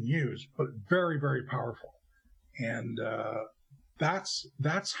that you can use, but very, very powerful. And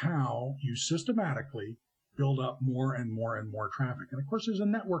that's how you systematically build up more and more and more traffic. And of course, there's a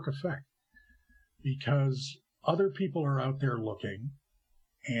network effect, because other people are out there looking,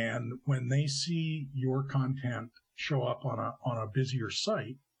 and when they see your content show up on a busier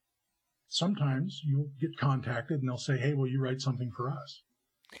site, sometimes you'll get contacted and they'll say, "Hey, will you write something for us?"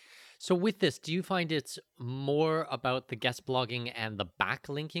 So with this, do you find it's more about the guest blogging and the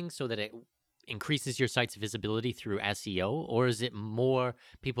backlinking so that it increases your site's visibility through SEO? Or is it more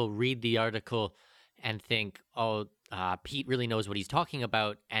people read the article and think, oh, Pete really knows what he's talking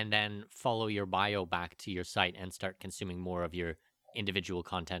about, and then follow your bio back to your site and start consuming more of your individual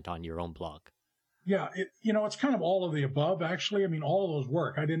content on your own blog? Yeah, it's kind of all of the above, actually. I mean, all of those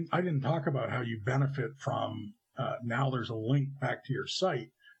work. I didn't talk about how you benefit from now there's a link back to your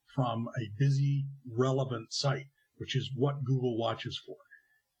site from a busy, relevant site, which is what Google watches for.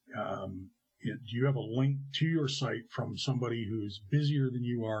 Do you have a link to your site from somebody who's busier than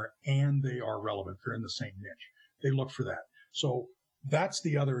you are and they are relevant? They're in the same niche. They look for that. So that's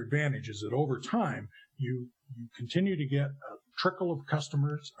the other advantage, is that over time, you continue to get a trickle of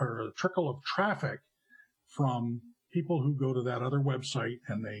customers or a trickle of traffic from people who go to that other website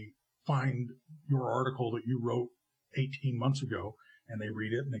and they find your article that you wrote 18 months ago, and they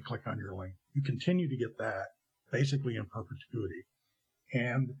read it and they click on your link. You continue to get that basically in perpetuity.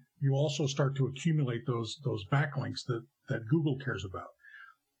 And you also start to accumulate those backlinks that Google cares about.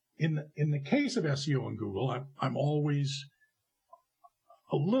 In the case of SEO and Google, I'm always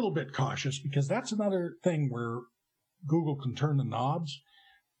a little bit cautious, because that's another thing where Google can turn the knobs.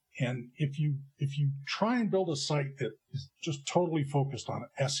 And if you try and build a site that is just totally focused on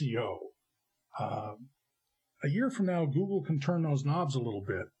SEO, a year from now, Google can turn those knobs a little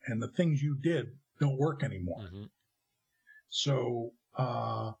bit, and the things you did don't work anymore. Mm-hmm. So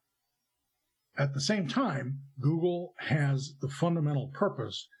at the same time, Google has the fundamental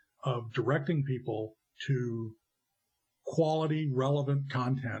purpose of directing people to quality, relevant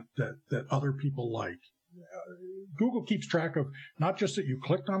content that other people like. Google keeps track of not just that you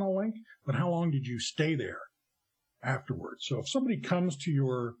clicked on a link, but how long did you stay there afterwards. So if somebody comes to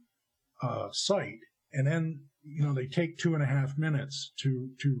your site and then they take 2.5 minutes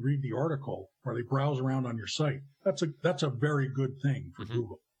to read the article, or they browse around on your site, that's a very good thing for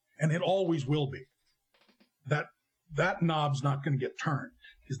Google, and it always will be. That knob's not going to get turned,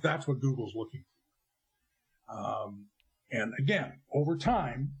 because that's what Google's looking for. And again, over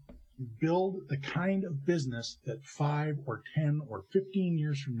time, you build the kind of business that 5 or 10 or 15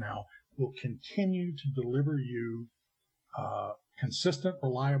 years from now will continue to deliver you consistent,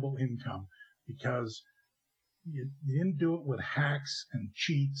 reliable income, because you didn't do it with hacks and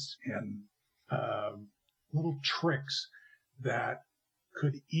cheats and little tricks that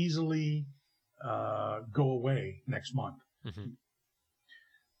could easily go away next month. Mm-hmm.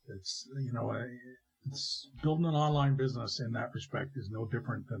 It's building an online business in that respect is no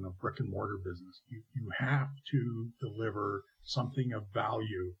different than a brick and mortar business. You have to deliver something of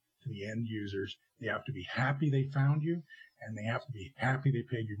value to the end users. They have to be happy they found you, and they have to be happy they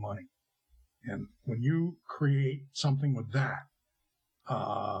paid you money. And when you create something with that,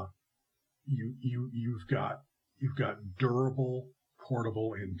 you've got durable,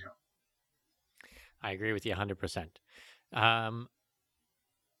 portable income. I agree with you 100%.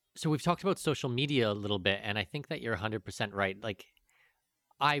 So we've talked about social media a little bit, and I think that you're 100% right. Like,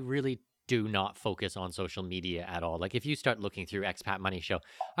 I really do not focus on social media at all. Like, if you start looking through Expat Money Show,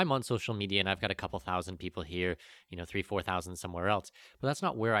 I'm on social media and I've got a couple thousand people here, 3,000-4,000 somewhere else. But that's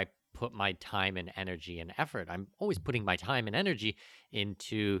not where I put my time and energy and effort. I'm always putting my time and energy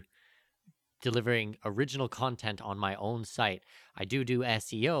into delivering original content on my own site. I do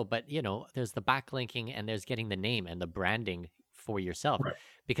SEO, but there's the backlinking and there's getting the name and the branding for yourself. Right.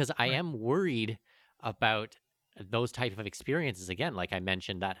 Because I Right. am worried about those type of experiences again. Like I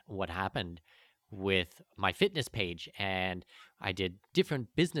mentioned that what happened with my fitness page, and I did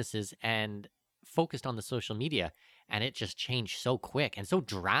different businesses and focused on the social media, and it just changed so quick and so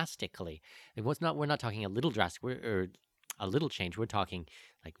drastically. We're not talking a little drastic or a little change. We're talking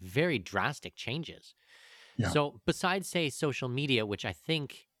like very drastic changes. Yeah. So besides, say, social media, which I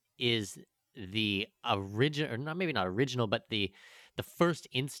think is the original, or not, maybe not original, but the first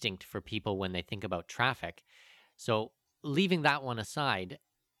instinct for people when they think about traffic. So leaving that one aside,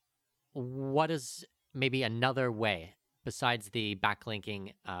 what is maybe another way besides the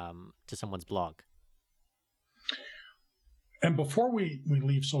backlinking to someone's blog? And before we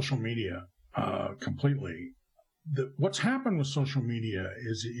leave social media completely, what's happened with social media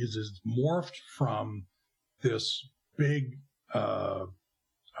is it's morphed from this big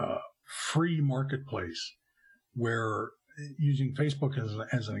free marketplace where, using Facebook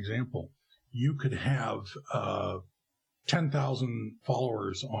as an example, you could have 10,000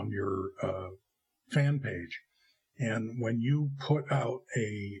 followers on your fan page. And when you put out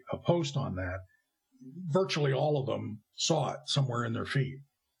a post on that, virtually all of them saw it somewhere in their feed.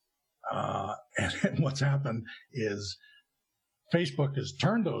 And what's happened is Facebook has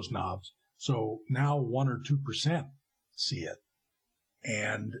turned those knobs. So now 1 or 2% see it.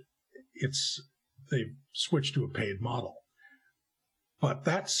 And they've switched to a paid model. But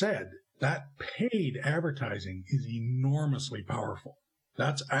that said, that paid advertising is enormously powerful.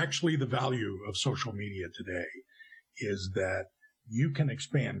 That's actually the value of social media today, is that you can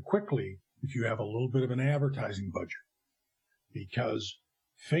expand quickly if you have a little bit of an advertising budget, because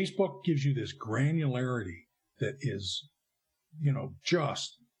Facebook gives you this granularity that is,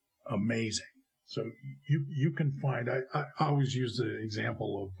 just amazing. So you can find, I always use the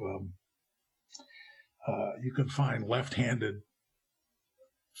example of, you can find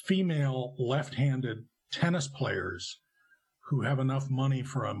female left-handed tennis players who have enough money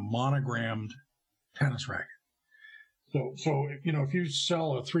for a monogrammed tennis racket. So if you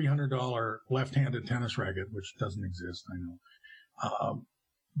sell a $300 left-handed tennis racket, which doesn't exist, I know,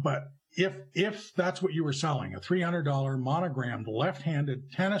 but if that's what you were selling, a $300 monogrammed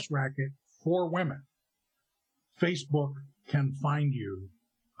left-handed tennis racket for women, Facebook can find you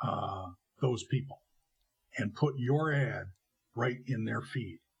those people and put your ad right in their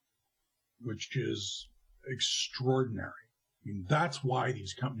feed, which is extraordinary. I mean, that's why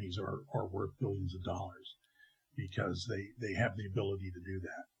these companies are worth billions of dollars, because they have the ability to do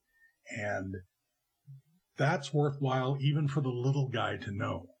that. And that's worthwhile even for the little guy to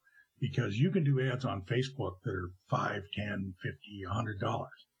know, because you can do ads on Facebook that are $5, $10, $50, $100,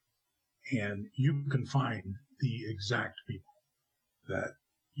 and you can find the exact people that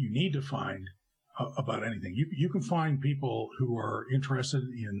you need to find about anything. You can find people who are interested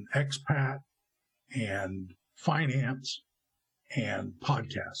in expat and finance and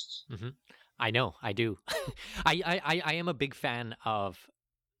podcasts. Mm-hmm. I know, I do. I am a big fan of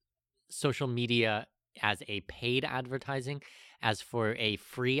social media as a paid advertising. As for a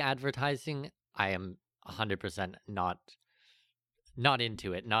free advertising, I am 100% not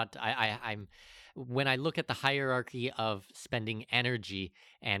into it. I'm when I look at the hierarchy of spending energy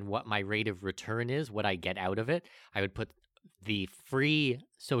and what my rate of return is, what I get out of it, I would put the free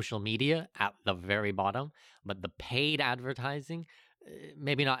social media at the very bottom, but the paid advertising,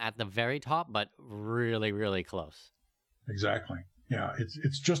 maybe not at the very top, but really, really close. Exactly. Yeah,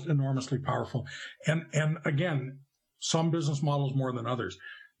 it's just enormously powerful. And again, some business models more than others.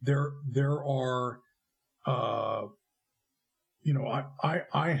 There are, I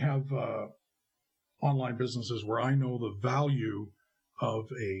have online businesses where I know the value of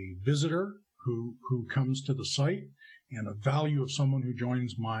a visitor who comes to the site and a value of someone who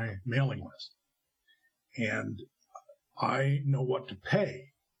joins my mailing list. And I know what to pay.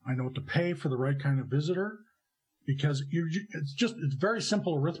 I know what to pay for the right kind of visitor, because it's very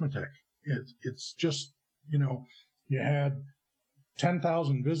simple arithmetic. It's just, you had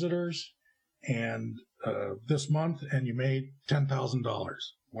 10,000 visitors and this month, and you made $10,000.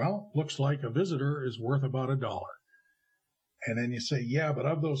 Well, looks like a visitor is worth about $1. And then you say, yeah, but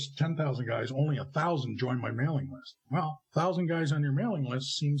of those 10,000 guys, only 1,000 join my mailing list. Well, 1,000 guys on your mailing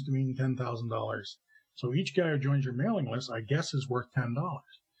list seems to mean $10,000. So each guy who joins your mailing list, I guess, is worth $10.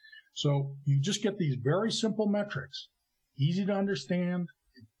 So you just get these very simple metrics, easy to understand,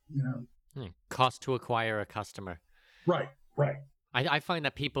 Cost to acquire a customer. Right. I find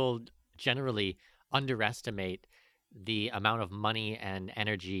that people generally underestimate the amount of money and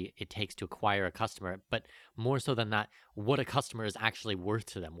energy it takes to acquire a customer, but more so than that, what a customer is actually worth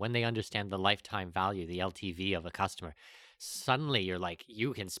to them when they understand the lifetime value, the LTV of a customer. suddenly you're like,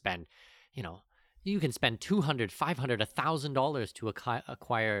 you can spend, you know, you can spend $200, $500, $1,000 to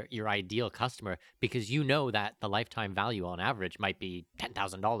acquire your ideal customer because you know that the lifetime value on average might be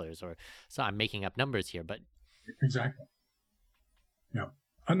 $10,000 or so. I'm making up numbers here, but exactly. Yeah.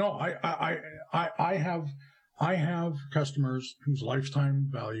 No, I have customers whose lifetime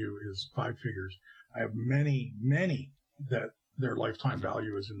value is 5 figures. I have many that their lifetime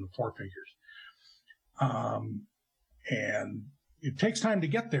value is in the 4 figures. And it takes time to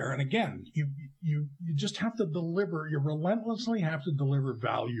get there. And again, you just have to deliver. You relentlessly have to deliver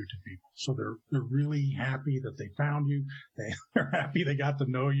value to people. So they're really happy that they found you. They're happy they got to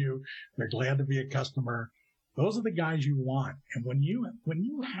know you. They're glad to be a customer. Those are the guys you want. And when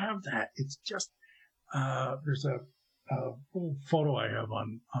you have that, it's just, there's a little photo I have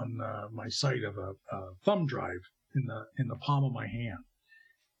on my site of a thumb drive in the palm of my hand.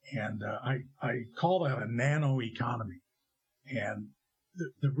 And I call that a nano economy. And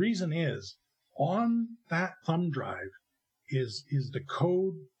the reason is on that thumb drive is the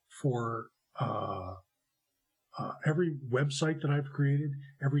code for every website that I've created,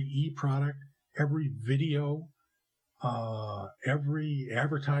 every e-product, every video, every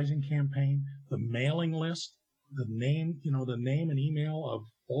advertising campaign, the mailing list, the name and email of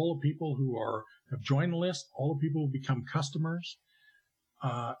all the people who have joined the list, all the people who become customers.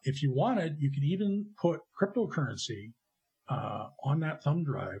 If you wanted, you could even put cryptocurrency on that thumb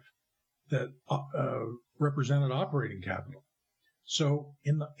drive that represented operating capital. So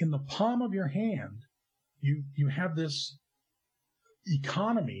in the palm of your hand, you have this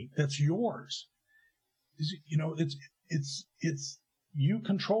economy that's yours. It's you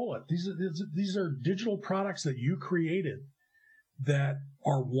control it. These are digital products that you created that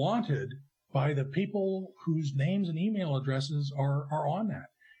are wanted by the people whose names and email addresses are on that,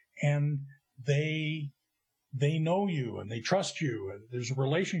 and they know you and they trust you, and there's a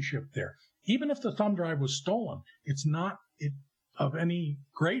relationship there. Even if the thumb drive was stolen, it's not of any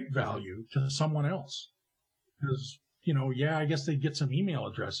great value to someone else, because I guess they get some email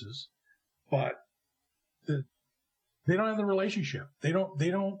addresses, but they don't have the relationship. They don't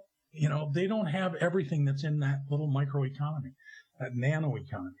have everything that's in that little micro economy, that nano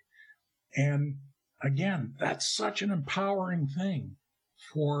economy. And again, that's such an empowering thing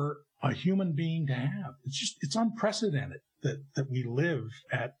for a human being to have. It's unprecedented that we live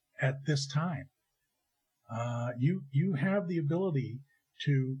at this time. You have the ability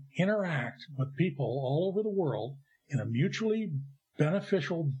to interact with people all over the world in a mutually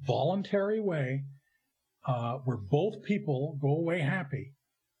beneficial, voluntary way, where both people go away happy.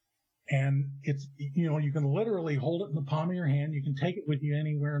 And it's, you can literally hold it in the palm of your hand. You can take it with you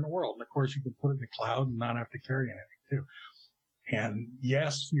anywhere in the world. And of course, you can put it in the cloud and not have to carry anything too. And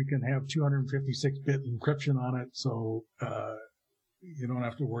yes, you can have 256-bit encryption on it, so you don't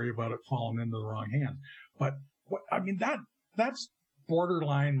have to worry about it falling into the wrong hand. But that's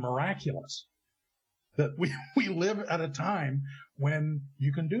borderline miraculous that we live at a time when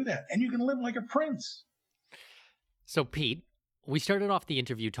you can do that, and you can live like a prince. So, Pete, we started off the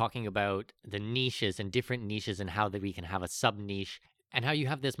interview talking about the niches and different niches and how that we can have a sub niche and how you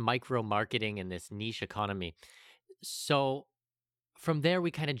have this micro marketing and this niche economy. So from there, we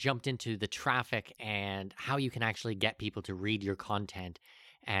kind of jumped into the traffic and how you can actually get people to read your content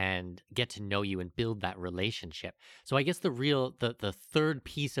and get to know you and build that relationship. So I guess the third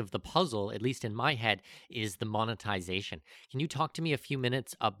piece of the puzzle, at least in my head, is the monetization. Can you talk to me a few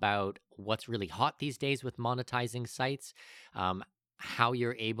minutes about what's really hot these days with monetizing sites, how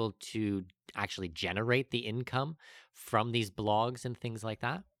you're able to actually generate the income from these blogs and things like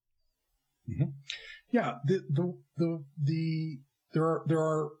that? Mm-hmm. Yeah, there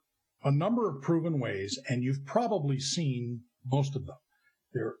are a number of proven ways, and you've probably seen most of them.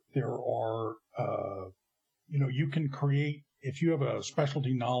 There are, you can create, if you have a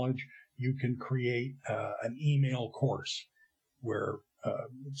specialty knowledge, you can create an email course where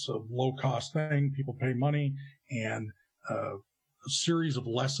it's a low-cost thing. People pay money, and a series of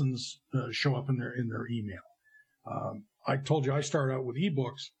lessons show up in their email. I told you I started out with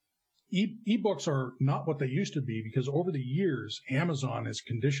ebooks. Ebooks are not what they used to be because over the years, Amazon has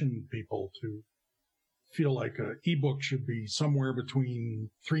conditioned people to feel like an ebook should be somewhere between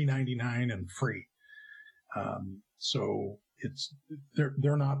 $3.99 and free. So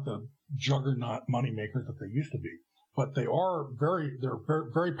they're not the juggernaut moneymaker that they used to be, but they're a very,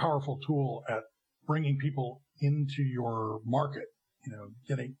 very powerful tool at bringing people into your market.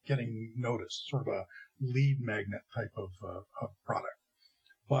 Getting noticed, sort of a lead magnet type of product.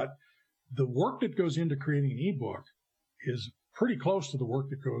 But the work that goes into creating an ebook is pretty close to the work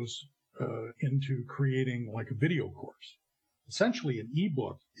that goes into creating like a video course. essentially an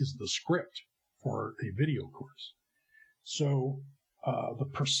ebook is the script for a video course. So the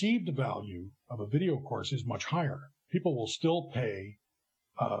perceived value of a video course is much higher. People will still pay,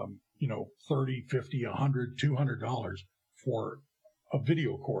 $30, $50, $100, $200 for a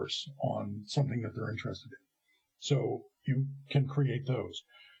video course on something that they're interested in. So you can create those.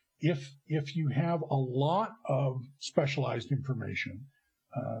 If you have a lot of specialized information,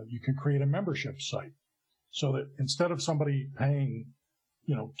 you can create a membership site so that instead of somebody paying,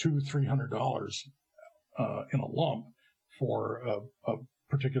 $200-$300 in a lump for a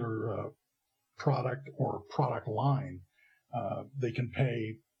particular product or product line, they can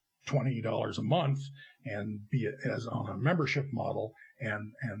pay $20 a month and be as on a membership model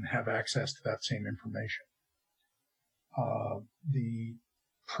and have access to that same information.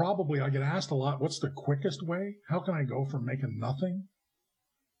 I get asked a lot, what's the quickest way? How can I go from making nothing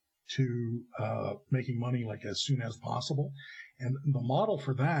to making money like as soon as possible? And the model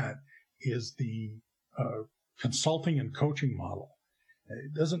for that is the consulting and coaching model.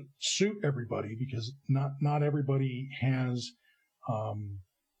 It doesn't suit everybody because not everybody has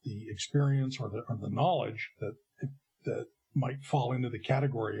the experience or the knowledge that might fall into the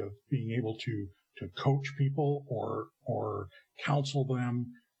category of being able to coach people or counsel them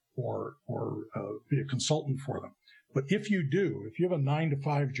or be a consultant for them. But if you have a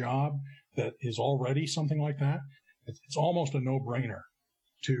 9-to-5 job that is already something like that, it's almost a no-brainer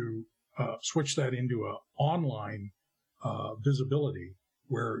to switch that into an online visibility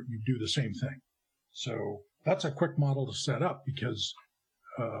where you do the same thing. So that's a quick model to set up because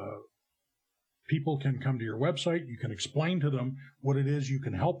people can come to your website. You can explain to them what it is you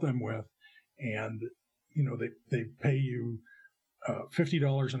can help them with, and they pay you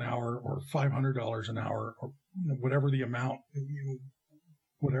 $50 an hour or $500 an hour or whatever the amount,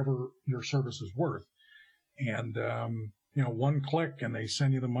 whatever your service is worth. And, one click and they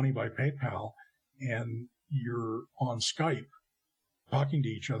send you the money by PayPal and you're on Skype talking to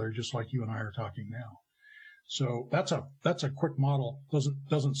each other just like you and I are talking now. So that's a quick model.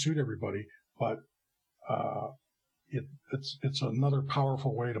 Doesn't suit everybody, but it's another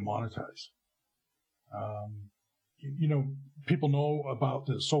powerful way to monetize. People know about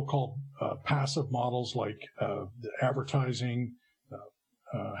the so-called passive models like the advertising,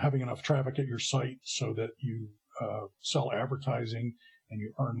 having enough traffic at your site so that you sell advertising and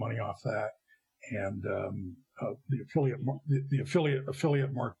you earn money off that, and the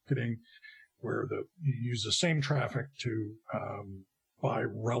affiliate marketing, where you use the same traffic to buy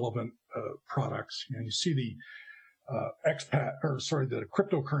relevant products. You see the the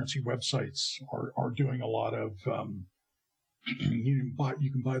cryptocurrency websites are doing a lot of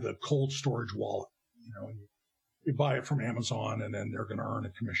you can buy the cold storage wallet, and you buy it from Amazon, and then they're going to earn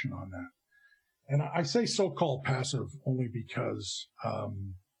a commission on that. And I say so-called passive only because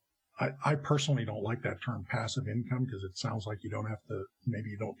I personally don't like that term passive income because it sounds like you don't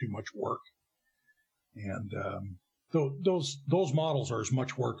do much work. And those models are as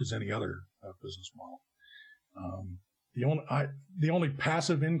much work as any other business model. The only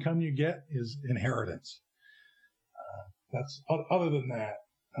passive income you get is inheritance. That's other than that,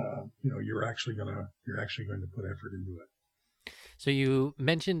 you're actually going to put effort into it. So you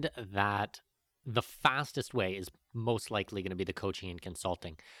mentioned that the fastest way is most likely going to be the coaching and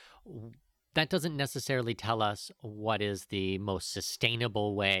consulting. That doesn't necessarily tell us what is the most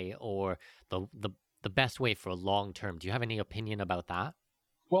sustainable way or the best way for long term. Do you have any opinion about that?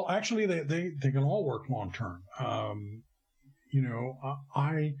 Well, actually, they can all work long term.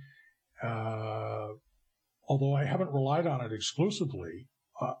 Although I haven't relied on it exclusively,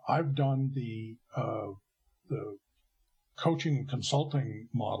 I've done the coaching and consulting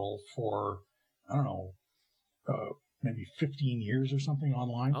model for, I don't know, maybe 15 years or something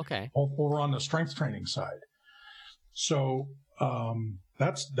online. Okay. Over on the strength training side. So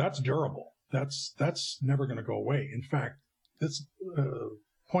that's durable. That's never going to go away. In fact, this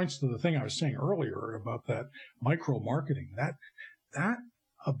points to the thing I was saying earlier about that micro marketing. That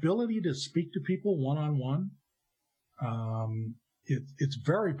ability to speak to people one-on-one, it's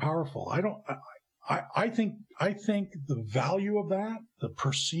very powerful. I think the value of that, the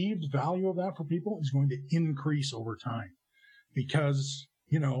perceived value of that for people is going to increase over time because,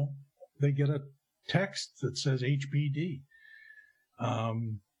 they get a text that says HBD.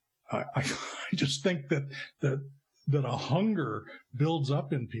 I just think that a hunger builds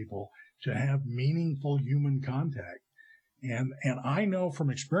up in people to have meaningful human contact. And I know from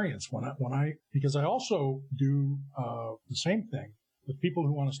experience because I also do the same thing with people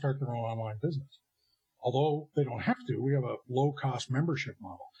who want to start their own online business. Although they don't have to, we have a low-cost membership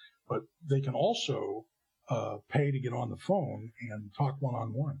model, but they can also pay to get on the phone and talk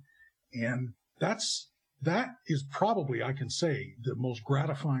one-on-one. And that is probably, I can say, the most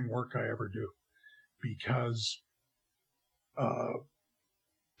gratifying work I ever do, because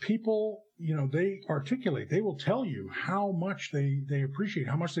people, they articulate, they will tell you how much they appreciate,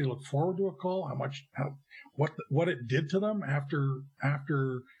 how much they look forward to a call, what it did to them after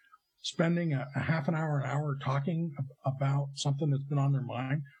spending a half an hour talking about something that's been on their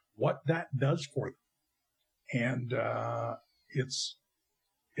mind, what that does for them. And it's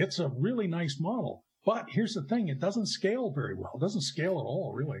a really nice model. But here's the thing, it doesn't scale very well. It doesn't scale at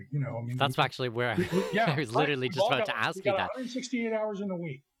all, really. That's actually where I was literally just about to ask you that. 168 hours in a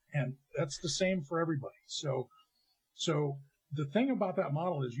week, and that's the same for everybody. So the thing about that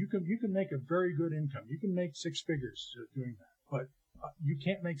model is you can make a very good income. You can make six figures doing that, but you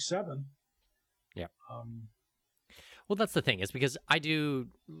can't make seven. Yeah. Well, that's the thing, is because I do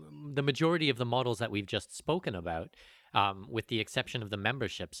the majority of the models that we've just spoken about, with the exception of the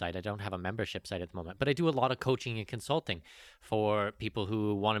membership site. I don't have a membership site at the moment, but I do a lot of coaching and consulting for people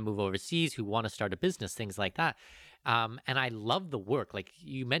who want to move overseas, who want to start a business, things like that. And I love the work. Like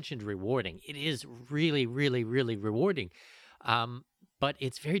you mentioned, rewarding. It is really, really, really rewarding. But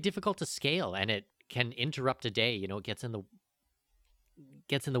it's very difficult to scale, and it can interrupt a day. It gets in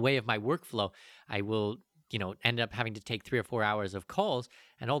the way of my workflow. I will end up having to take 3 or 4 hours of calls.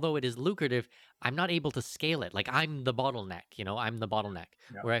 And although it is lucrative, I'm not able to scale it. Like I'm the bottleneck, I'm the bottleneck.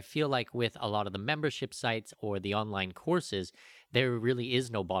 Yeah. Where I feel like with a lot of the membership sites or the online courses, there really is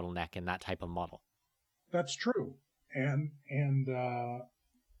no bottleneck in that type of model. That's true. And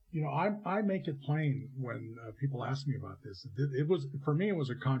I make it plain when people ask me about this. For me, it was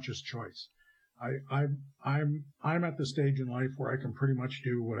a conscious choice. I'm at the stage in life where I can pretty much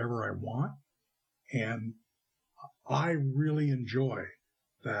do whatever I want. And I really enjoy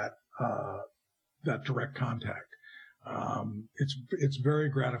that direct contact. It's very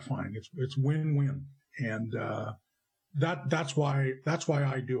gratifying. It's win-win, and that's why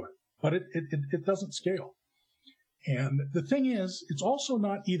I do it. But it doesn't scale. And the thing is, it's also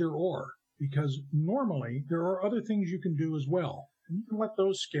not either or, because normally there are other things you can do as well, and you can let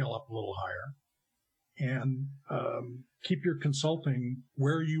those scale up a little higher, and keep your consulting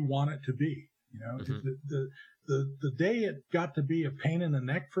where you want it to be. The day it got to be a pain in the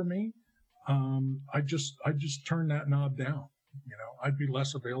neck for me, I just turned that knob down. I'd be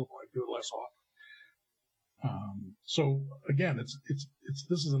less available. I'd do it less often. So again, it's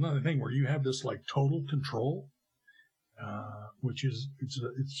this is another thing where you have this like total control, which is it's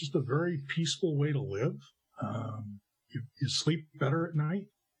just a very peaceful way to live. You sleep better at night,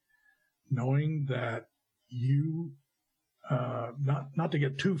 knowing that you. Not to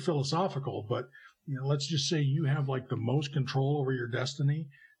get too philosophical, but let's just say you have like the most control over your destiny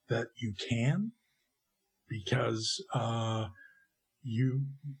that you can, because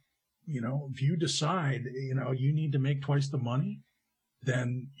if you decide you need to make twice the money,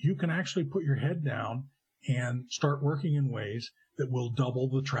 then you can actually put your head down and start working in ways that will double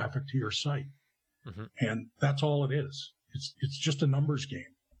the traffic to your site. Mm-hmm. And that's all it is. It's just a numbers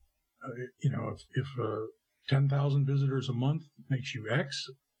game. If 10,000 visitors a month makes you X,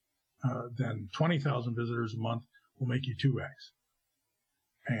 then 20,000 visitors a month will make you 2X.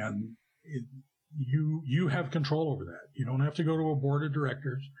 And you have control over that. You don't have to go to a board of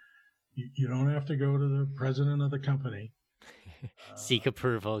directors. You don't have to go to the president of the company. Seek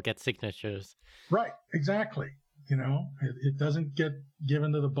approval, get signatures. Right, exactly. It doesn't get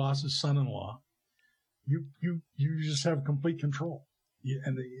given to the boss's son-in-law. You just have complete control. You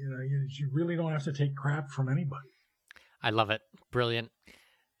really don't have to take crap from anybody. I love it. Brilliant.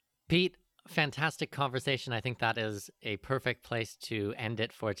 Pete, fantastic conversation. I think that is a perfect place to end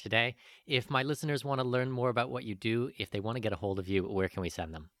it for today. If my listeners want to learn more about what you do, if they want to get a hold of you, where can we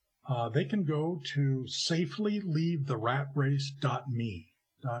send them? They can go to safelyleavetheratrace.me,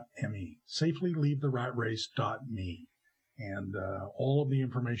 safelyleavetheratrace.me. And all of the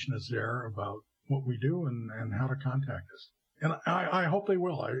information is there about what we do and how to contact us. And I hope they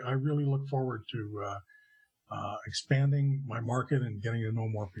will. I really look forward to expanding my market and getting to know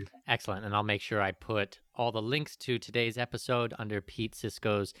more people. Excellent. And I'll make sure I put all the links to today's episode under Pete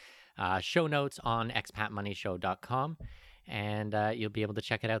Sisco's show notes on expatmoneyshow.com. And you'll be able to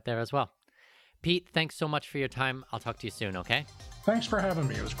check it out there as well. Pete, thanks so much for your time. I'll talk to you soon, okay? Thanks for having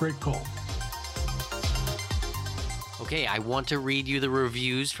me. It was a great call. Okay, I want to read you the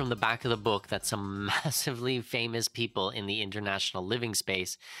reviews from the back of the book that some massively famous people in the international living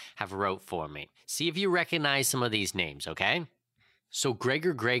space have wrote for me. See if you recognize some of these names, okay? So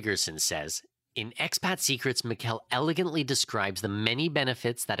Gregor Gregerson says, In Expat Secrets, Mikkel elegantly describes the many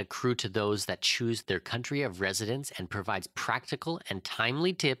benefits that accrue to those that choose their country of residence and provides practical and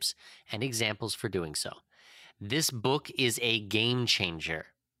timely tips and examples for doing so. This book is a game changer.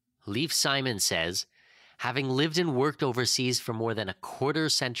 Leif Simon says, having lived and worked overseas for more than a quarter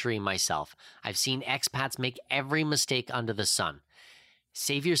century myself, I've seen expats make every mistake under the sun.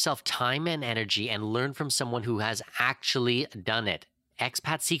 Save yourself time and energy and learn from someone who has actually done it.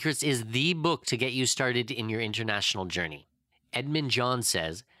 Expat Secrets is the book to get you started in your international journey. Edmund John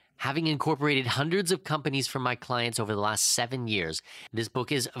says, having incorporated hundreds of companies for my clients over the last 7 years, this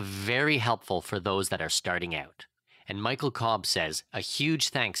book is very helpful for those that are starting out. And Michael Cobb says, a huge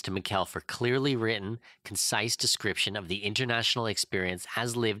thanks to Mikkel for clearly written, concise description of the international experience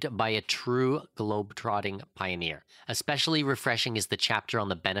as lived by a true globe-trotting pioneer. Especially refreshing is the chapter on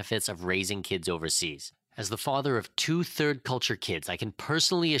the benefits of raising kids overseas. As the father of 2 third-culture kids, I can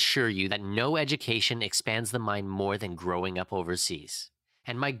personally assure you that no education expands the mind more than growing up overseas.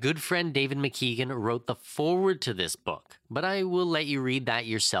 And my good friend David McKeegan wrote the foreword to this book, but I will let you read that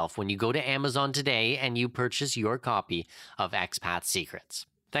yourself when you go to Amazon today and you purchase your copy of Expat Secrets.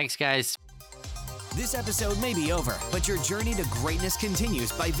 Thanks, guys. This episode may be over, but your journey to greatness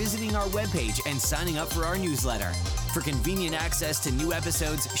continues by visiting our webpage and signing up for our newsletter. For convenient access to new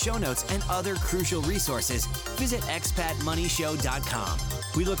episodes, show notes, and other crucial resources, visit expatmoneyshow.com.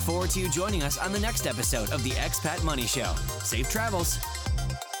 We look forward to you joining us on the next episode of the Expat Money Show. Safe travels.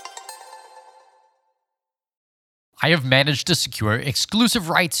 I have managed to secure exclusive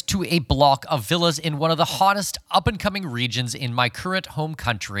rights to a block of villas in one of the hottest up-and-coming regions in my current home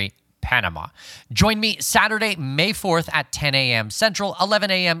country, Panama. Join me Saturday, May 4th at 10 a.m. Central,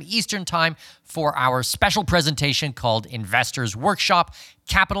 11 a.m. Eastern Time for our special presentation called Investors Workshop,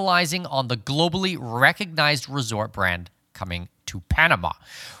 capitalizing on the globally recognized resort brand coming to Panama.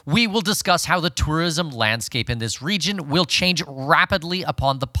 We will discuss how the tourism landscape in this region will change rapidly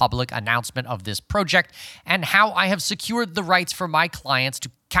upon the public announcement of this project and how I have secured the rights for my clients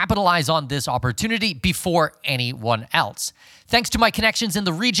to capitalize on this opportunity before anyone else. Thanks to my connections in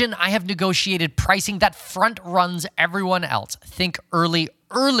the region, I have negotiated pricing that front runs everyone else. Think early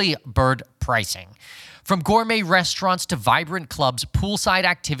bird pricing. From gourmet restaurants to vibrant clubs, poolside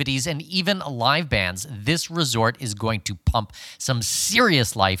activities, and even live bands, this resort is going to pump some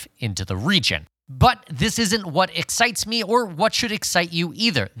serious life into the region. But this isn't what excites me or what should excite you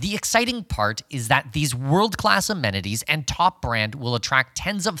either. The exciting part is that these world-class amenities and top brand will attract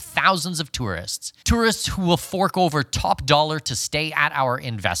tens of thousands of tourists. Tourists who will fork over top dollar to stay at our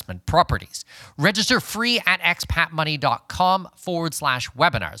investment properties. Register free at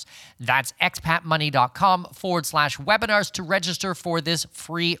expatmoney.com/webinars. That's expatmoney.com/webinars to register for this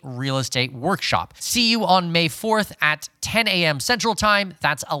free real estate workshop. See you on May 4th at 10 a.m. Central Time.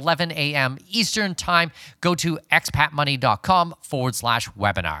 That's 11 a.m. Eastern Time. Go to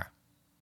expatmoney.com/webinar.